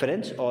the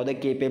preference or the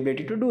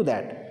capability to do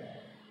that.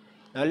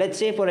 Now let's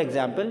say, for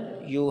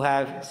example, you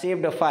have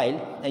saved a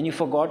file and you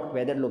forgot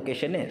where the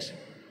location is.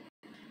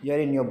 Here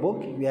in your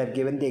book, we have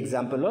given the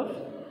example of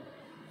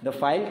the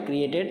file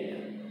created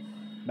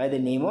by the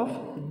name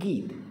of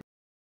Geet.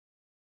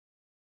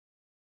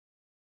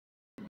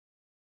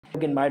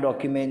 In My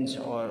Documents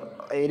or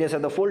various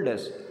other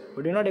folders,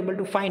 but you're not able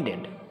to find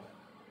it.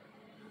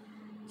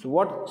 So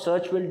what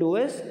search will do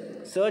is,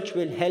 search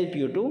will help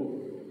you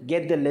to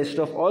get the list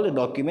of all the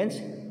documents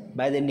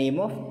by the name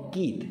of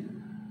Geet.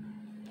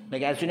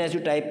 Like as soon as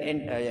you type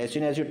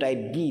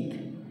Geet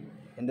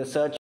in the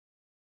search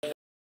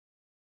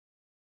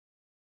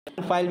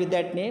file with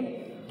that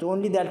name, so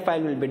only that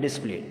file will be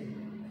displayed.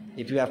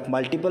 If you have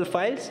multiple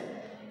files,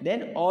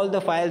 then all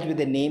the files with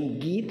the name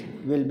Geet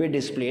will be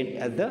displayed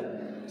as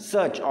the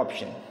search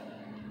option.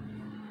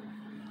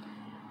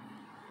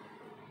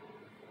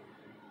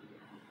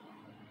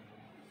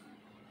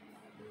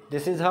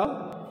 This is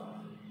how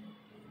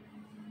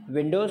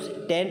Windows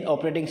 10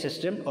 operating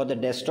system or the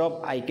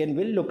desktop icon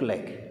will look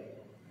like.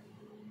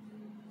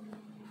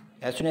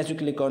 As soon as you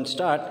click on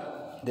start,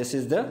 this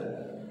is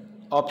the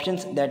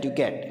options that you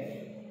get.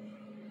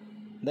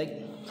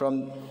 Like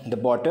from the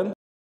bottom,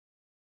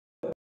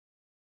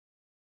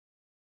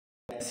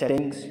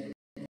 settings,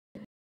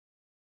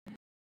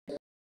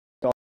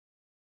 top,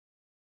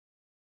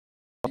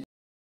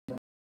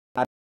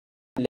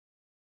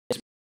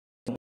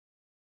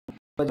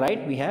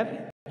 right, we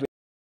have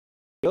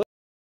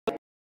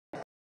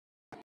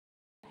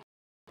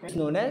it's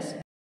known as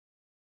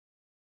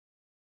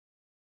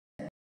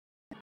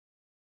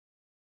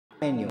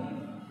menu.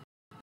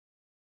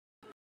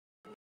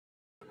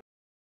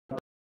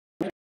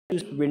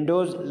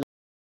 Windows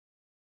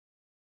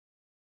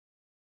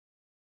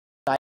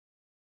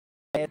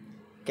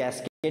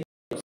cascading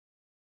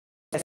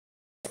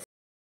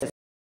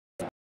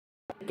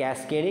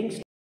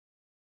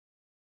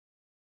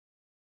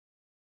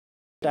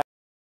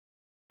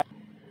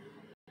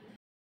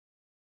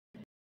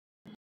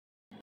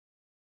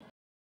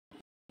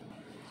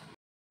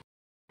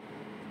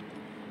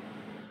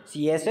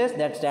CSS,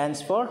 that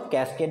stands for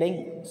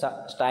cascading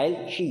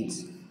style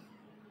sheets.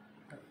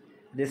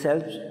 This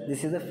helps.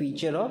 This is a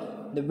feature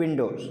of the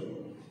Windows.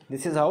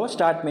 This is how a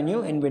start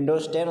menu in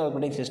Windows 10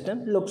 operating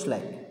system looks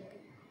like.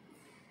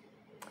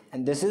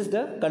 And this is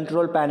the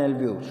control panel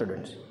view,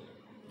 students.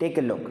 Take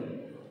a look.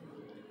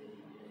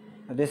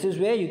 This is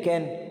where you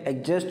can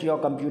adjust your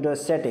computer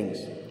settings.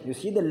 You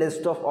see the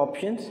list of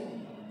options,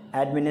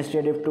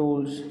 administrative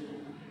tools,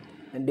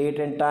 date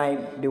and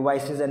time,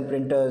 devices and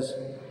printers,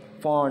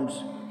 fonts,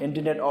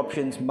 internet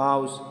options,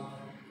 mouse,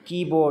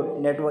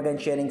 keyboard, network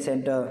and sharing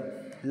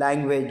center,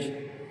 language,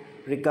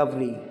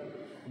 recovery.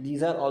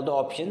 These are all the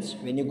options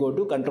when you go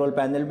to control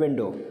panel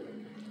window.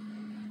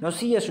 Now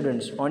see here,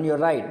 students, on your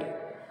right,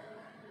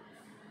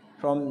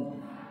 from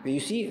where you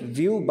see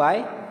view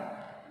by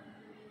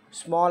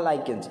small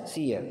icons.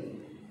 See here,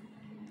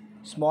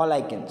 small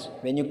icons.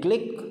 When you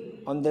click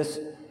on this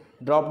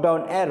drop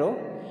down arrow,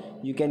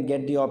 you can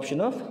get the option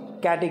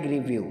of category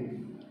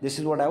view. This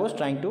is what I was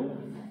trying to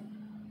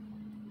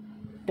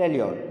tell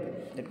you all,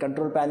 that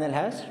control panel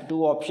has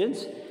two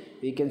options.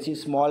 We can see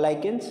small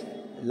icons,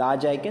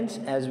 large icons,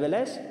 as well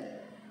as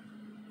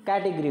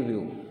category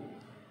view.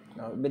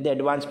 Now, with the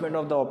advancement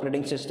of the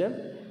operating system,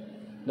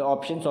 the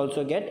options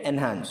also get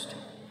enhanced.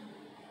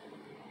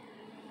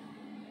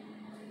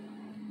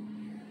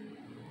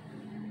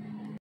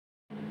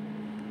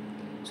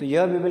 So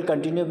here we will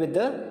continue with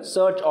the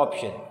search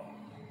option.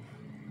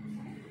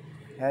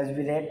 As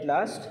we read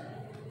last,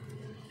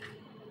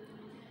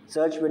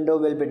 search window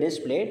will be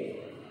displayed.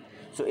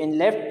 So in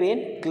left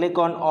pane, click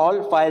on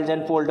all files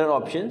and folder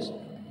options.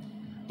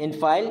 In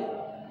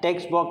file,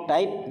 text box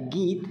type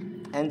Geet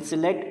and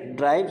select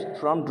drives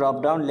from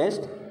drop down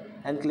list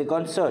and click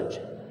on search.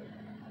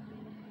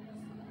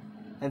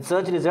 And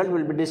search result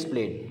will be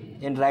displayed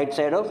in right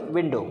side of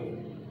window.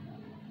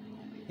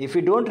 If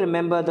you don't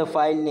remember the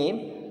file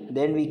name,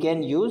 then we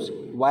can use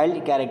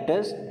wild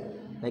characters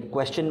like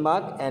question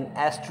mark and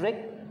asterisk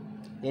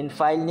in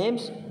file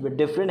names with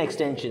different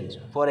extensions.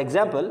 For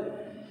example,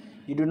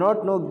 you do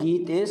not know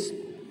Geet is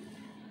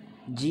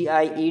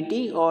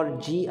GIET or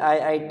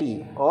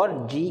GIIT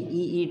or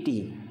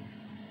GEET,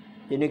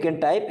 then you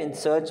can type in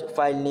search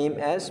file name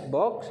as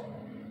box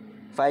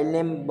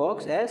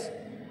as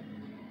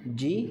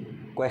G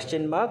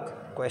question mark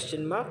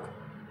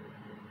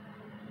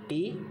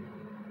T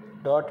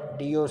dot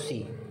doc.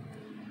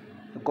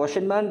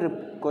 Question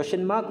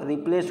mark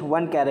replace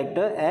one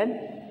character and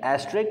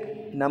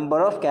asterisk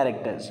number of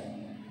characters.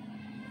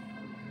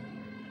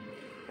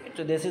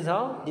 So this is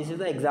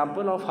the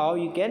example of how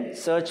you can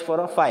search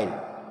for a file.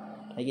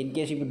 Like in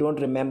case if you don't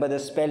remember the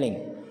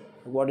spelling,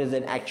 what is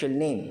an actual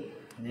name,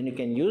 then you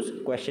can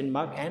use question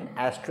mark and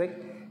asterisk.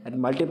 And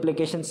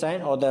multiplication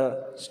sign or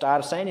the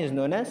star sign is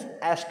known as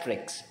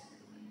asterisk.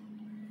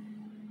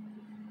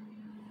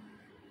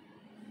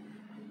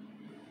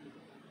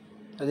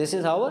 So this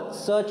is how a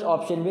search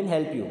option will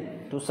help you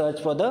to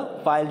search for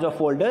the files or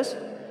folders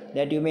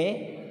that you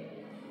may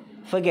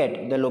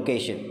forget the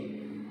location.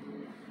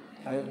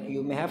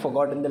 You may have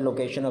forgotten the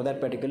location of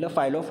that particular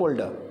file or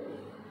folder.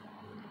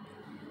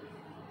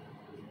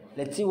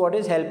 Let's see what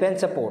is help and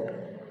support.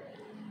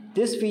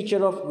 This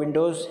feature of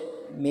Windows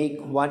make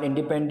one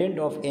independent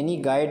of any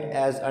guide,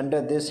 as under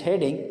this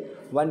heading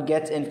one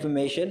gets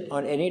information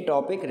on any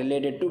topic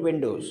related to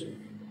Windows.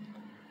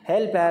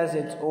 Help has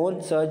its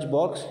own search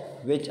box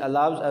which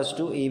allows us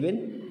to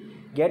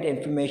even get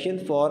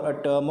information for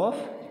a term of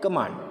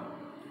command.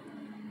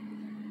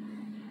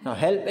 Now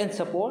help and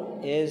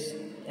support is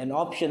an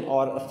option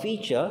or a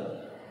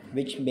feature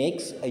which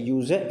makes a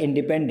user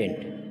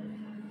independent.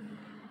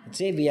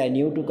 Say we are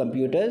new to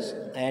computers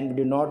and we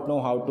do not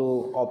know how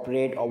to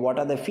operate or what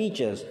are the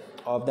features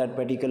of that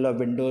particular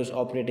Windows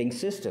operating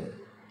system.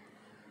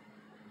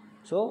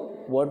 So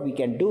what we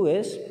can do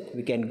is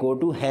we can go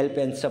to help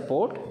and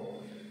support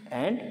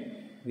and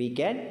we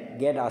can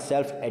get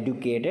ourselves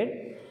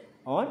educated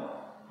on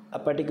a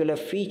particular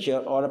feature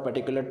or a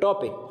particular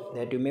topic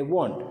that you may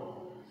want.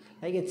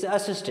 Like it's an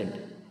assistant.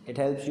 It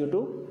helps you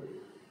to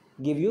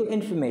give you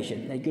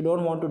information. Like you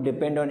don't want to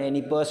depend on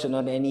any person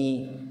or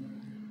any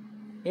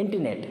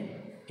internet.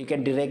 You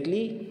can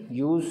directly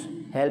use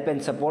help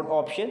and support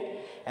option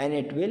and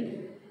it will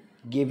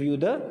give you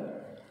the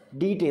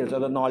details or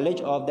the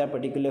knowledge of that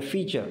particular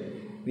feature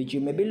which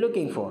you may be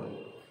looking for.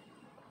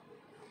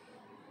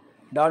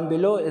 Down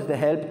below is the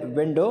help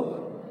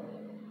window.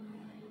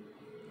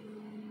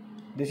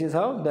 This is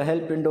how the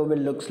help window will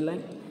look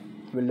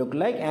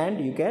like, and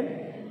you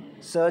can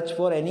search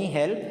for any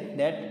help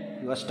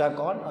that you are stuck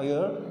on or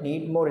you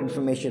need more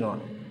information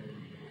on.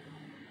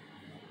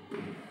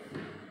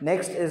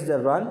 Next is the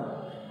run.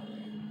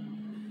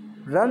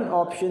 Run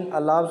option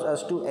allows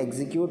us to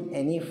execute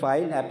any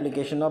file,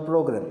 application or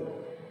program.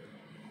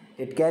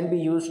 It can be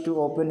used to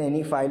open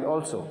any file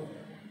also.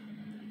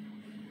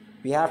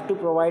 We have to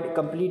provide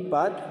complete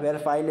path where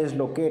file is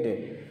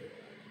located.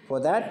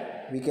 For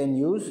that, we can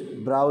use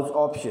browse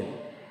option.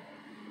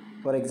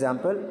 For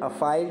example, a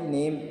file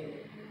named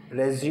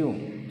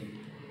resume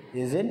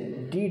is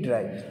in D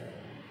drive.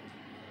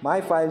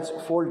 My files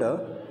folder,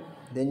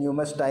 then you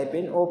must type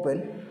in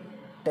open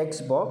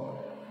text box.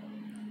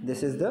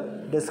 This is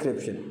the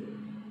description.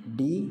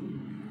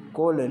 D:/my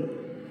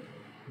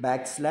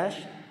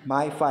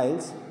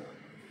files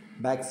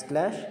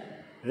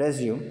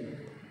 /resume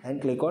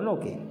and click on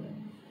OK.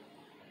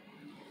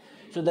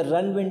 So the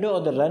run window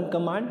or the run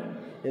command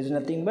is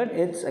nothing but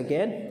it's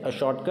again a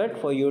shortcut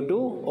for you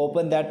to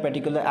open that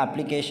particular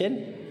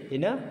application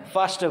in a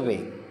faster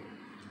way.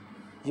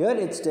 Here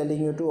it's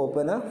telling you to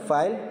open a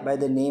file by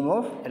the name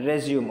of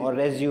resume or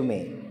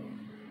resume,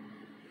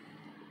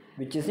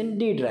 which is in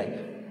D drive.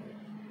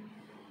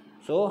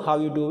 So how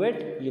you do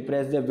it? You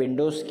press the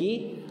Windows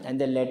key and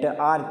the letter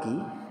R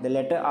key. The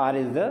letter R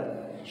is the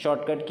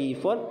shortcut key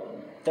for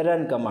the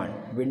run command,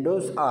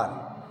 Windows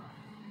R.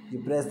 You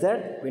press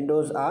that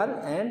Windows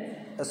R and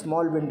a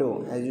small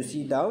window, as you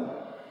see down,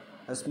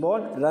 a small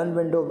run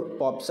window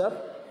pops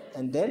up,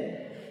 and then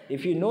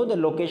if you know the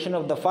location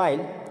of the file,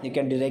 you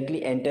can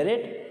directly enter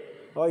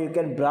it, or you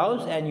can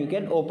browse and you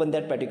can open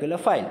that particular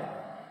file.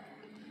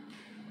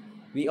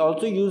 We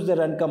also use the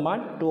run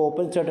command to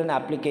open certain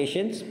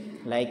applications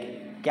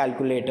like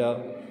calculator,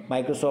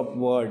 Microsoft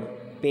Word,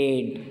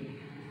 Paint,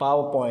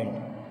 PowerPoint,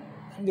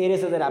 and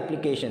various other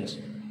applications.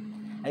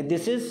 Like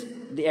this is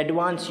the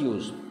advanced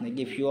use. Like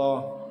if you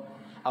are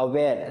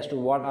aware as to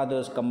what are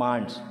those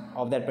commands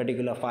of that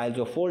particular files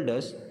or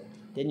folders,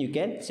 then you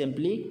can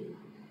simply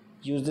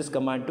use this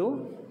command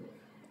to,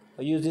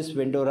 or use this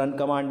window, run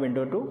command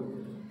window,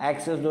 to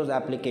access those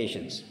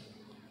applications.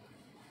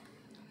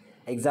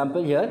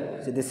 Example here,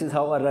 so this is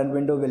how a run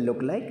window will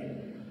look like.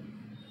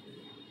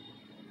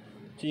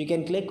 So you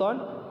can click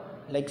on,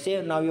 like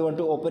say now you want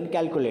to open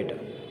calculator.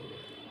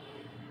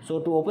 So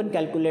to open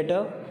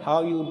calculator,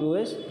 how you do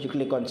is you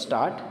click on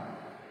start,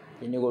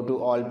 then you go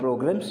to all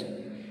programs,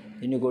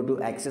 then you go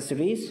to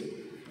accessories,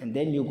 and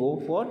then you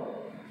go for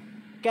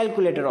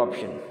calculator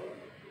option.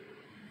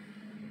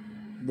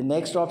 The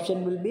next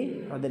option will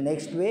be, or the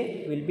next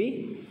way will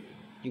be,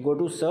 you go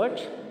to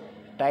search,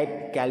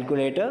 type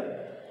calculator,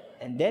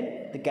 and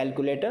then the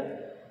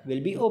calculator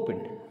will be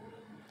opened.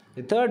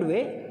 The third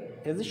way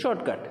is the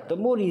shortcut, the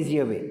more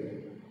easier way.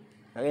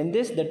 Now in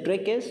this, the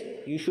trick is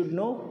you should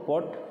know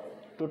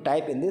what to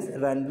type in this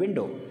run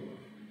window.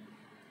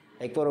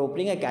 Like for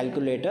opening a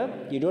calculator,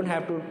 you don't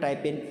have to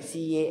type in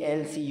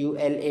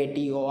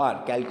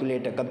CALCULATOR,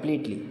 calculator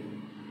completely.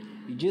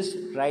 You just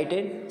write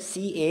in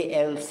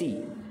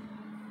CALC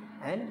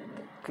and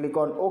click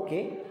on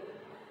OK.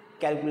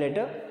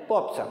 Calculator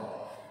pops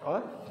up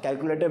or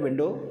calculator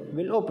window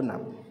will open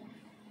up.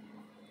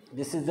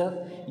 This is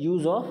the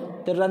use of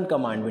the run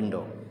command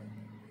window.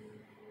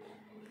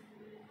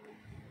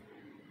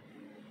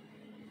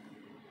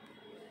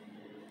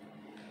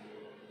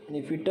 And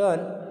if you turn,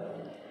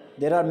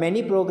 there are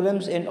many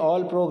programs in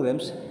all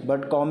programs,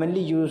 but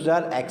commonly used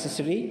are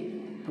accessory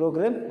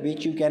program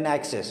which you can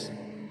access.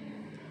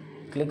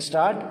 Click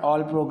start,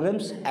 all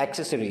programs,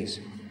 accessories.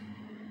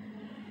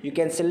 You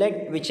can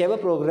select whichever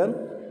program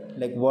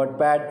like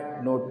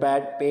WordPad,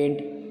 Notepad,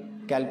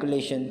 Paint,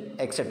 calculation,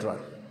 etc.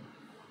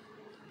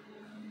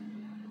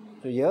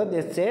 So here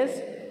this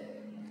says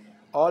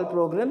all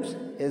programs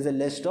is a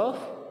list of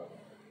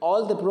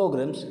all the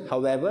programs.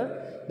 However,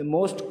 the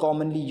most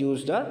commonly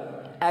used are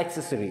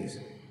accessories.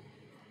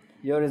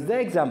 Here is the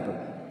example.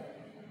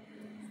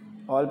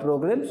 All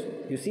programs,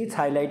 you see it's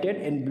highlighted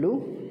in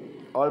blue.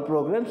 All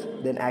programs,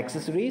 then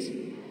accessories.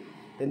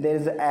 Then there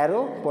is an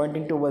arrow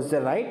pointing towards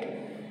the right.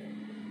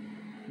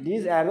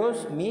 These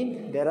arrows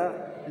mean there are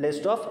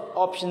list of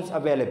options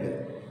available,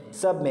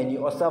 sub menu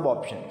or sub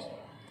options.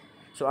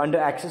 So under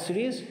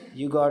accessories,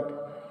 you got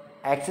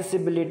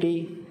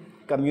accessibility,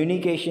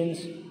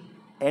 communications,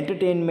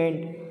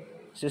 entertainment,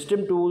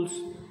 system tools,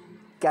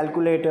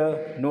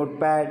 calculator,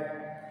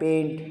 notepad,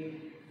 paint,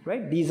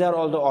 right? These are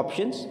all the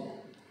options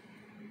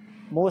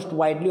most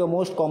widely or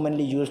most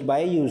commonly used by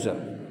a user.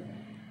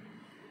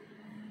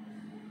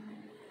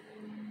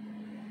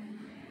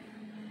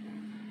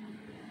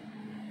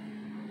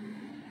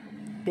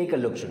 Take a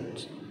look,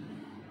 students.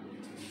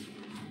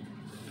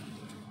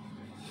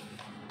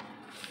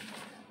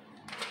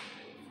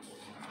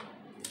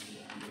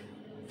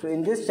 So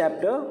in this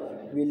chapter,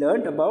 we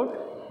learned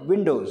about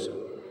Windows.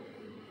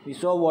 We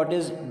saw what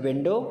is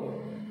window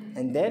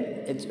and then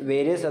its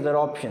various other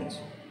options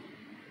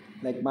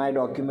like my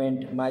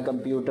document, my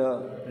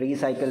computer,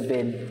 recycle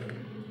bin,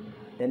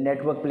 then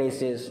network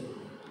places.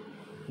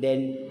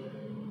 Then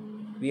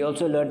we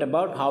also learned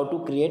about how to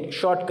create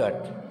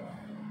shortcuts,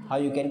 how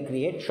you can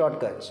create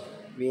shortcuts,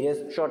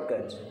 various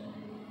shortcuts.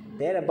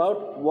 Then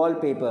about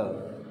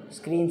wallpaper,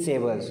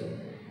 screensavers.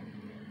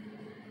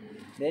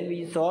 Then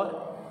we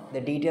saw the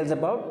details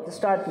about the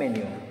start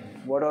menu,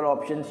 what all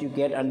options you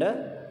get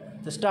under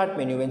the start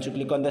menu once you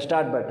click on the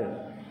start button.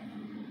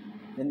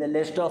 Then the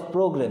list of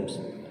programs,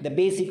 the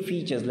basic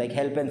features like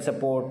help and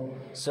support,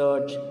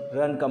 search,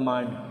 run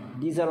command.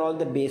 These are all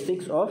the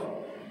basics of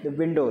the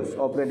Windows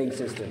operating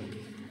system.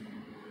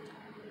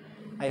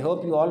 I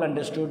hope you all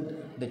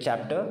understood the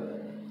chapter.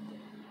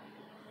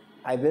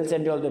 I will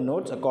send you all the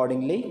notes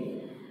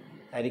accordingly.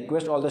 I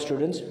request all the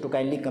students to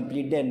kindly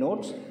complete their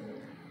notes.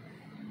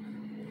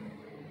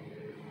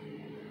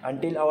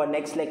 Until our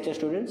next lecture,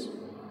 students,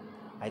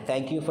 I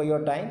thank you for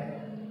your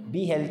time.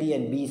 Be healthy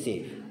and be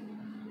safe.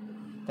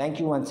 Thank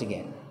you once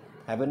again.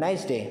 Have a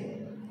nice day.